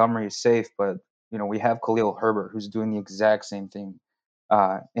David Montgomery is safe, but we have Khalil Herbert who's doing the exact same thing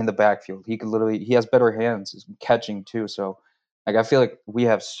in the backfield. He has better hands catching too. So like I feel like we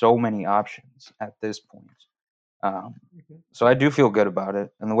have so many options at this point. So I do feel good about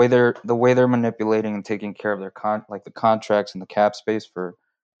it, and the way they're manipulating and taking care of their the contracts and the cap space for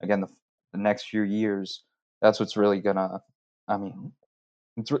again the next few years. That's what's really gonna.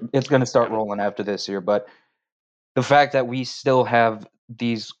 It's gonna start rolling after this year, but the fact that we still have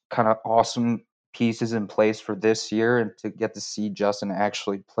these kind of awesome pieces in place for this year and to get to see Justin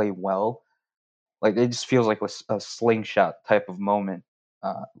actually play well, like it just feels like a slingshot type of moment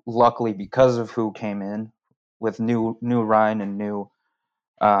luckily, because of who came in with new Ryan and new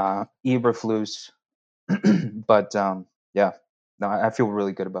Eberflus. But yeah, no, I feel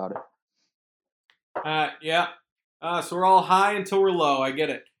really good about it. Yeah. So we're all high until we're low. I get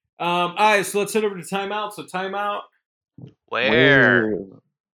it. All right, so let's head over to timeout. So timeout Where?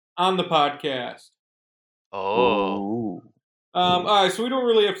 on the podcast. Oh. Ooh. All right, so we don't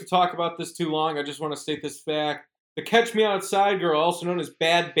really have to talk about this too long. I just want to state this fact. The Catch Me Outside girl, also known as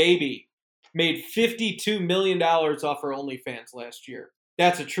Bad Baby, made $52 million off her OnlyFans last year.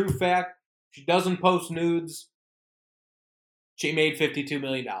 That's a true fact. She doesn't post nudes. She made $52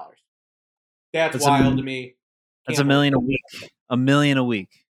 million. That's wild to me. That's $1 million a week. $1 million a week.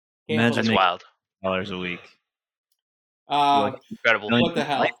 Imagine That's making wild. $1 a week. Incredible. What the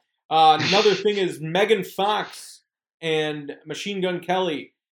hell? Another thing is Megan Fox and Machine Gun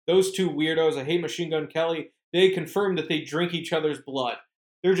Kelly. Those two weirdos, I hate Machine Gun Kelly. They confirmed that they drink each other's blood.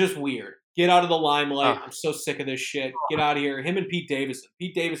 They're just weird. Get out of the limelight. I'm so sick of this shit. Get out of here. Him and Pete Davidson.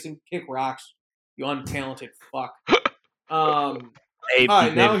 Pete Davidson, kick rocks. You untalented fuck. I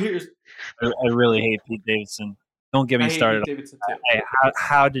really hate Pete Davidson. Don't get me started. Pete Davidson too.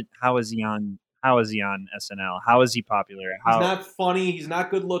 How is he on SNL? How is he popular? He's not funny. He's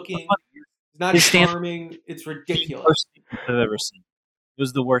not good looking. He's not charming. It's ridiculous. Worst stand-up I've ever seen. It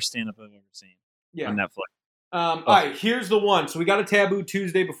was the worst stand-up I've ever seen on Netflix. All right, here's the one. So we got a Taboo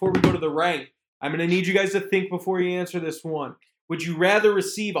Tuesday before we go to the rank. I'm going to need you guys to think before you answer this one. Would you rather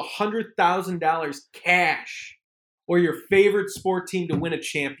receive $100,000 cash or your favorite sport team to win a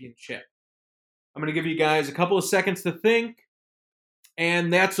championship? I'm going to give you guys a couple of seconds to think,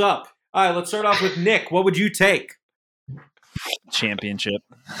 and that's up. All right, let's start off with Nick. What would you take? Championship.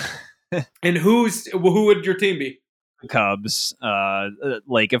 And who would your team be? The Cubs.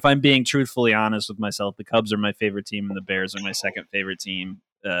 If I'm being truthfully honest with myself, the Cubs are my favorite team, and the Bears are my second favorite team.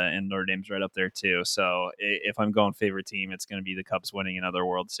 And Notre Dame's right up there too. So if I'm going favorite team, it's going to be the Cubs winning another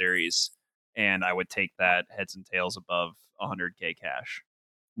World Series, and I would take that heads and tails above $100K cash.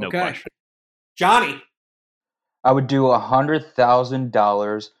 No question. Johnny, I would do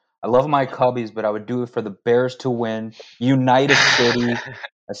 $100,000. I love my Cubbies, but I would do it for the Bears to win. United City,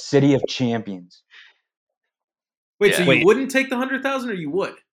 a city of champions. Wait, so you wouldn't take the $100,000, or you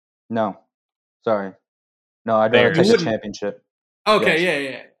would? No, sorry, no. I'd rather take the championship. Okay,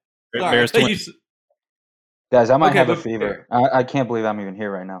 yes. Yeah. Bears to win. Guys, I might have a fever. I can't believe I'm even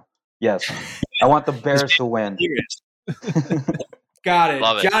here right now. Yes, I want the Bears to win. Got it,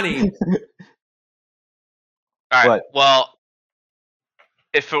 Love it. Johnny. All right. Well,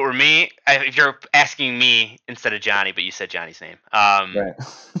 if it were me, if you're asking me instead of Johnny, but you said Johnny's name, right.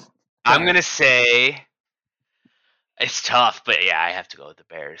 I'm gonna say it's tough, but yeah, I have to go with the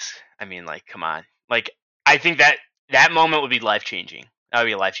Bears. I mean, come on, I think that moment would be life changing. That would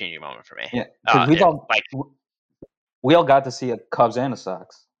be a life changing moment for me. Yeah, we all got to see a Cubs and a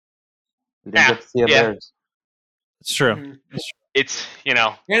Sox. We didn't get to see a Bears. It's true. Mm-hmm. It's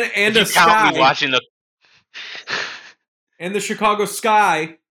and the Sky watching the and the Chicago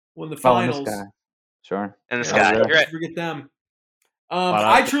Sky won the finals. The Sky. Sure. And the Sky. You're right. Forget them.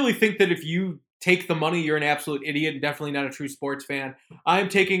 I truly think that if you take the money, you're an absolute idiot and definitely not a true sports fan. I'm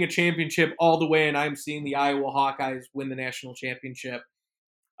taking a championship all the way, and I'm seeing the Iowa Hawkeyes win the national championship.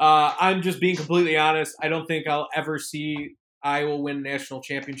 I'm just being completely honest. I don't think I'll ever see Iowa win a national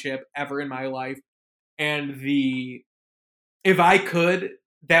championship ever in my life. And if I could,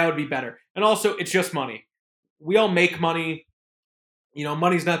 that would be better. And also, it's just money. We all make money.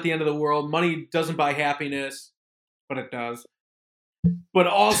 Money's not the end of the world. Money doesn't buy happiness, but it does. But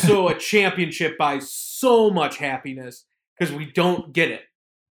also a championship buys so much happiness because we don't get it.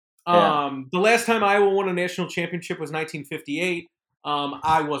 Yeah. The last time Iowa won a national championship was 1958.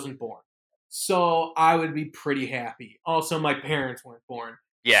 I wasn't born. So I would be pretty happy. Also, my parents weren't born.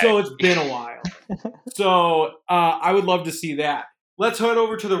 Yeah. So it's been a while. So I would love to see that. Let's head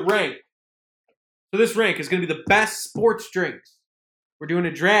over to the rank. So this rank is going to be the best sports drinks. We're doing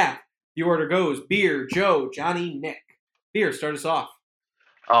a draft. The order goes Beer, Joe, Johnny, Nick. Beer, start us off.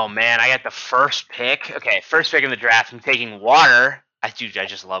 Oh, man, I got the first pick. Okay, first pick in the draft. I'm taking water. I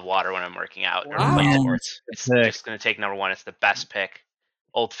just love water when I'm working out. Wow. Or sports. It's just going to take number one. It's the best pick.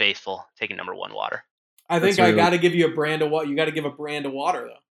 Old Faithful, taking number one, water. I think I got to give you a brand of water. You got to give a brand of water,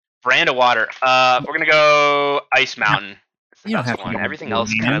 though. Brand of water. We're going to go Ice Mountain. You don't have to one. go Everything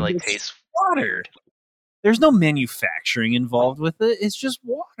else kind of tastes water. There's no manufacturing involved with it. It's just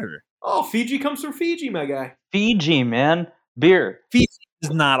water. Oh, Fiji comes from Fiji, my guy. Fiji, man. Beer. Fiji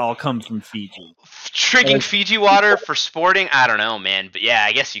does not all come from Fiji. Drinking Fiji water for sporting? I don't know, man. But yeah,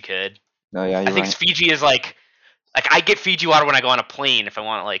 I guess you could. No, yeah, I think Fiji is Like I get Fiji water when I go on a plane if I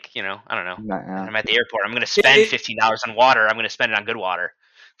want, like I don't know. Nah, I'm at the airport. I'm gonna spend $15 on water. I'm gonna spend it on good water.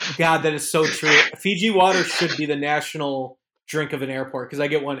 God, that is so true. Fiji water should be the national drink of an airport because I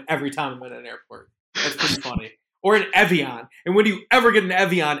get one every time I'm in an airport. That's pretty funny. Or an Evian. And when do you ever get an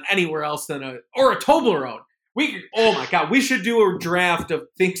Evian anywhere else than a Toblerone? Oh my God, we should do a draft of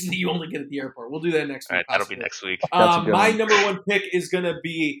things that you only get at the airport. We'll do that next week. All right, that'll be next week. My number one pick is gonna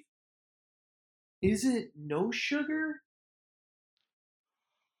be. Is it no sugar?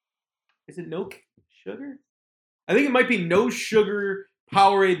 Is it no sugar? I think it might be no sugar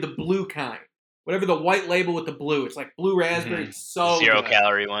Powerade, the blue kind. Whatever the white label with the blue. It's like blue raspberry. It's so Zero good.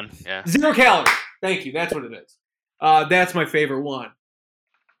 calorie one. Yeah. 0 calories. Thank you. That's what it is. That's my favorite one.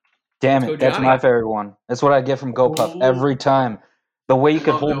 Damn it, that's my favorite one. That's what I get from GoPuff every time. The way you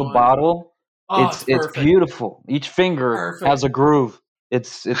can hold the bottle, it's beautiful. Each finger has a groove.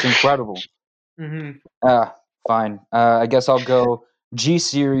 It's incredible. Fine. I guess I'll go G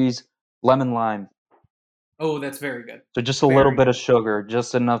Series Lemon Lime. Oh, that's very good. So just a little bit of sugar,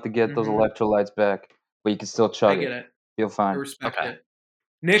 just enough to get those electrolytes back, but you can still chug it. I get it. Feel fine. I respect it.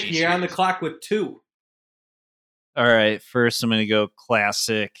 Nick, you're on the clock with 2. All right. First, I'm going to go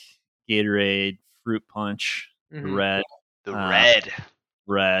classic Gatorade Fruit Punch, red. The red.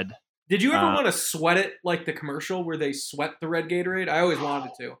 Red. Did you ever want to sweat it like the commercial where they sweat the red Gatorade? I always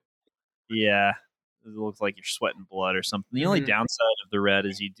wanted to. Yeah. It looks like you're sweating blood or something. The only downside of the red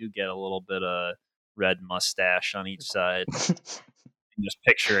is you do get a little bit of red mustache on each side. You just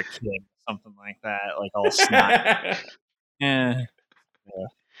picture a kid, something like that, like all snot. Yeah.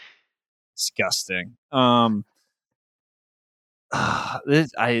 Disgusting. My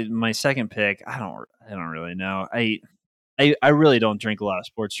second pick, I don't really know. I really don't drink a lot of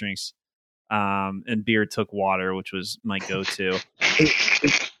sports drinks. And beer took water, which was my go-to.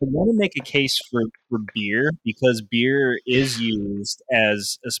 I want to make a case for beer because beer is used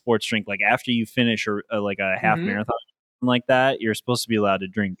as a sports drink. Like after you finish like a half marathon like that, you're supposed to be allowed to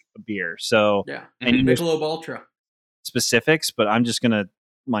drink a beer. So yeah, and Michelob Ultra specifics, but I'm just gonna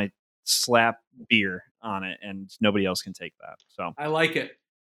slap beer on it, and nobody else can take that. So I like it.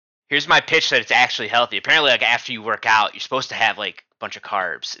 Here's my pitch that it's actually healthy. Apparently, like after you work out, you're supposed to have like a bunch of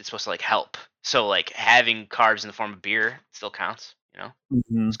carbs. It's supposed to like help. So like having carbs in the form of beer still counts.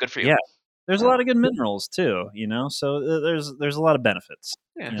 It's good for you. Yeah, there's a lot of good minerals too. So there's a lot of benefits.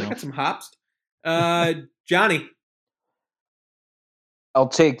 Yeah, they got some hops. Johnny, I'll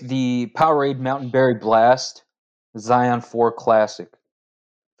take the Powerade Mountain Berry Blast Zion 4 Classic,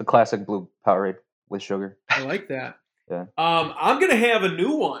 the classic blue Powerade with sugar. I like that. Yeah. I'm gonna have a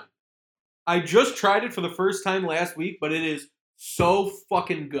new one. I just tried it for the first time last week, but it is so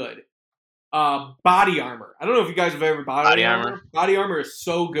fucking good. Body Armor. I don't know if you guys have ever Body Armor. Body Armor is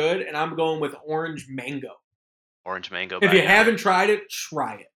so good, and I'm going with Orange Mango. Orange Mango. If you haven't tried it,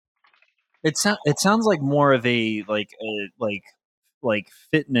 try it. It sounds like more of a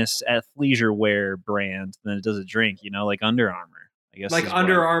fitness athleisure wear brand than it does a drink. Like Under Armour. I guess like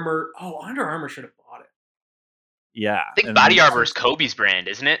Under Armour. Oh, Under Armour should have bought it. I Yeah, think Body Armor is Kobe's brand,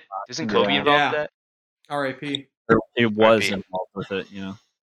 isn't it? Isn't Kobe involved with that? R.I.P. It was involved with it. Yeah.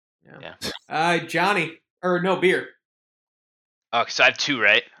 Johnny, or no, beer. Okay, so I have 2,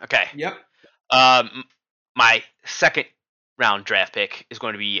 right? Okay. Yep. My second round draft pick is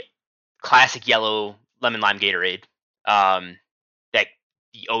going to be classic yellow lemon lime Gatorade. That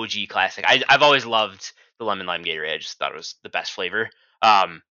the OG classic. I've always loved the lemon lime Gatorade. I just thought it was the best flavor.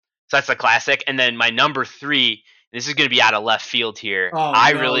 So that's the classic. And then my number 3. This is going to be out of left field here. Oh, I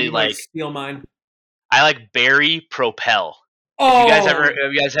really like. Steal mine. I like Berry Propel. Oh, Have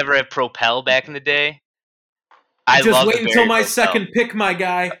you guys ever had Propel back in the day? Just wait until my second pick, my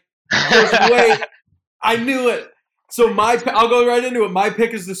guy. Just wait. I knew it. So I'll go right into it. My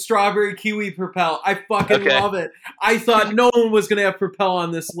pick is the Strawberry Kiwi Propel. I fucking love it. I thought no one was going to have Propel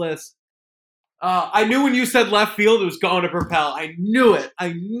on this list. I knew when you said left field, it was going to Propel. I knew it.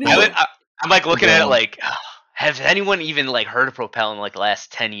 I'm like looking at it like, has anyone even like heard of Propel in like the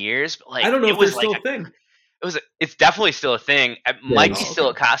last 10 years? But, like, I don't know if it's still a thing. It's definitely still a thing. It might be still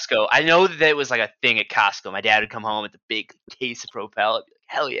at Costco. I know that it was like a thing at Costco. My dad would come home with a big case of Propel. I'd be like,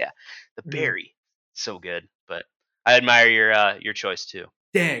 hell yeah, the berry, so good. But I admire your choice too.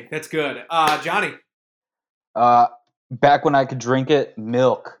 Dang, that's good. Johnny. Back when I could drink it,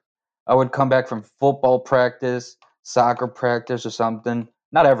 milk. I would come back from football practice, soccer practice, or something.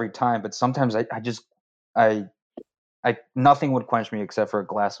 Not every time, but sometimes I nothing would quench me except for a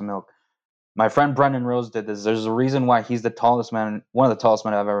glass of milk. My friend Brendan Rose did this. There's a reason why he's the tallest man, one of the tallest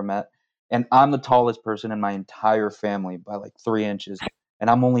men I've ever met. And I'm the tallest person in my entire family by like 3 inches. And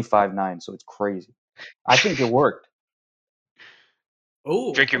I'm only 5'9", so it's crazy. I think it worked.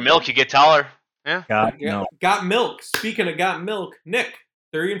 Oh, Drink your milk, you get taller. Yeah. God, no. Got milk. Speaking of got milk, Nick,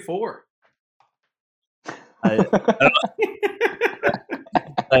 3 and 4.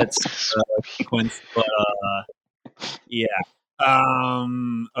 That's sequence, but yeah.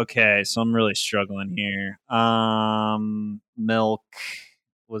 Okay, so I'm really struggling here. Milk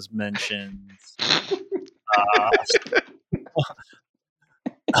was mentioned.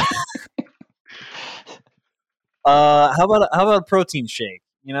 How about a protein shake?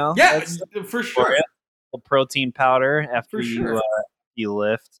 You know, Yeah, That's for sure. a protein powder after For sure. you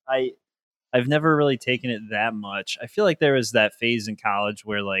lift. I've never really taken it that much. I feel like there was that phase in college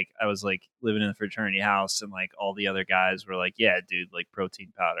where like I was like living in a fraternity house and like all the other guys were like, yeah, dude, like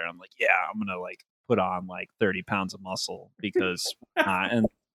protein powder. I'm like, yeah, I'm gonna like put on like 30 pounds of muscle because and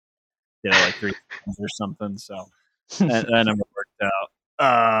like 3 pounds or something. So that never worked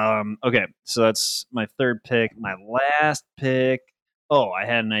out. Okay, so that's my third pick. My last pick. Oh, I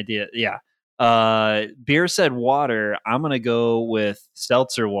had an idea. Yeah. Beer said water. I'm gonna go with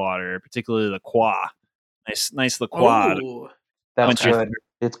seltzer water, particularly the Qua. Nice La Qua. Oh, That's Okay. good.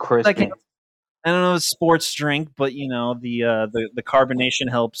 It's crispy. I don't know, it's sports drink, but you know the carbonation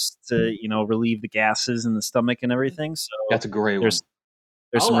helps to relieve the gases in the stomach and everything. So That's a great one. there's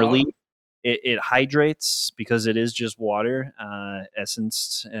I'll some allow relief. It hydrates because it is just water,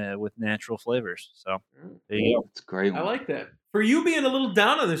 essenced with natural flavors. So there you go. It's a great I one. like that. For you being a little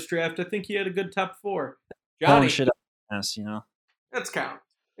down on this draft, I think you had a good top 4. Pulling Johnny, shit up my ass, you know. let's count.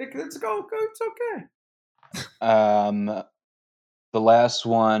 Let's go. It's okay. The last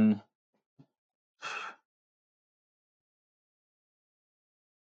one.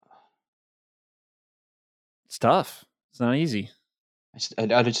 It's tough. It's not easy.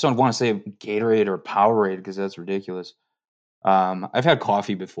 I just don't want to say Gatorade or Powerade because that's ridiculous. I've had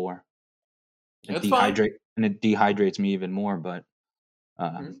coffee before. That's fine. It dehydrates me even more, but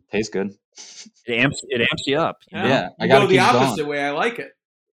tastes good. It amps you up. You know? Yeah, I You gotta go the keep going. opposite way. I like it.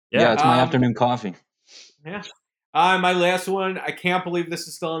 Yeah, it's my Um, afternoon coffee. Yeah. My last one. I can't believe this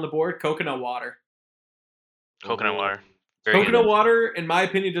is still on the board. Coconut water. Coconut water. Very Coconut good. water, in my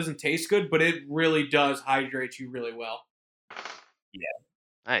opinion, doesn't taste good, but it really does hydrate you really well.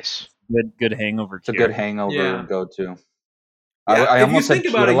 Nice. Good hangover. It's a cure. good hangover Yeah. go-to. Yeah, I if you almost said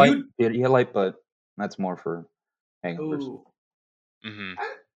think about it, Pedialyte, but that's more for hangovers. Ooh. Hmm.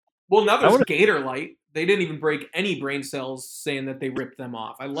 Well, now I there's would've- Gator Light. They didn't even break any brain cells saying that they ripped them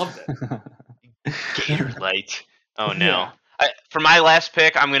off. I loved it. Gator Light. Oh no. Yeah. For my last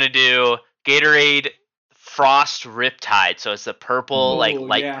pick, I'm gonna do Gatorade Frost Riptide. So it's the purple, like Ooh,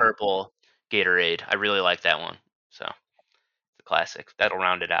 light yeah. purple Gatorade. I really like that one. So it's a classic. That'll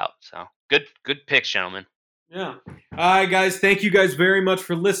round it out. So good picks, gentlemen. Yeah. All right, guys. Thank you guys very much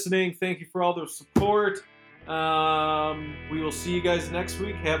for listening. Thank you for all the support. We will see you guys next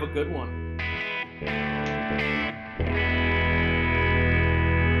week. Have a good one.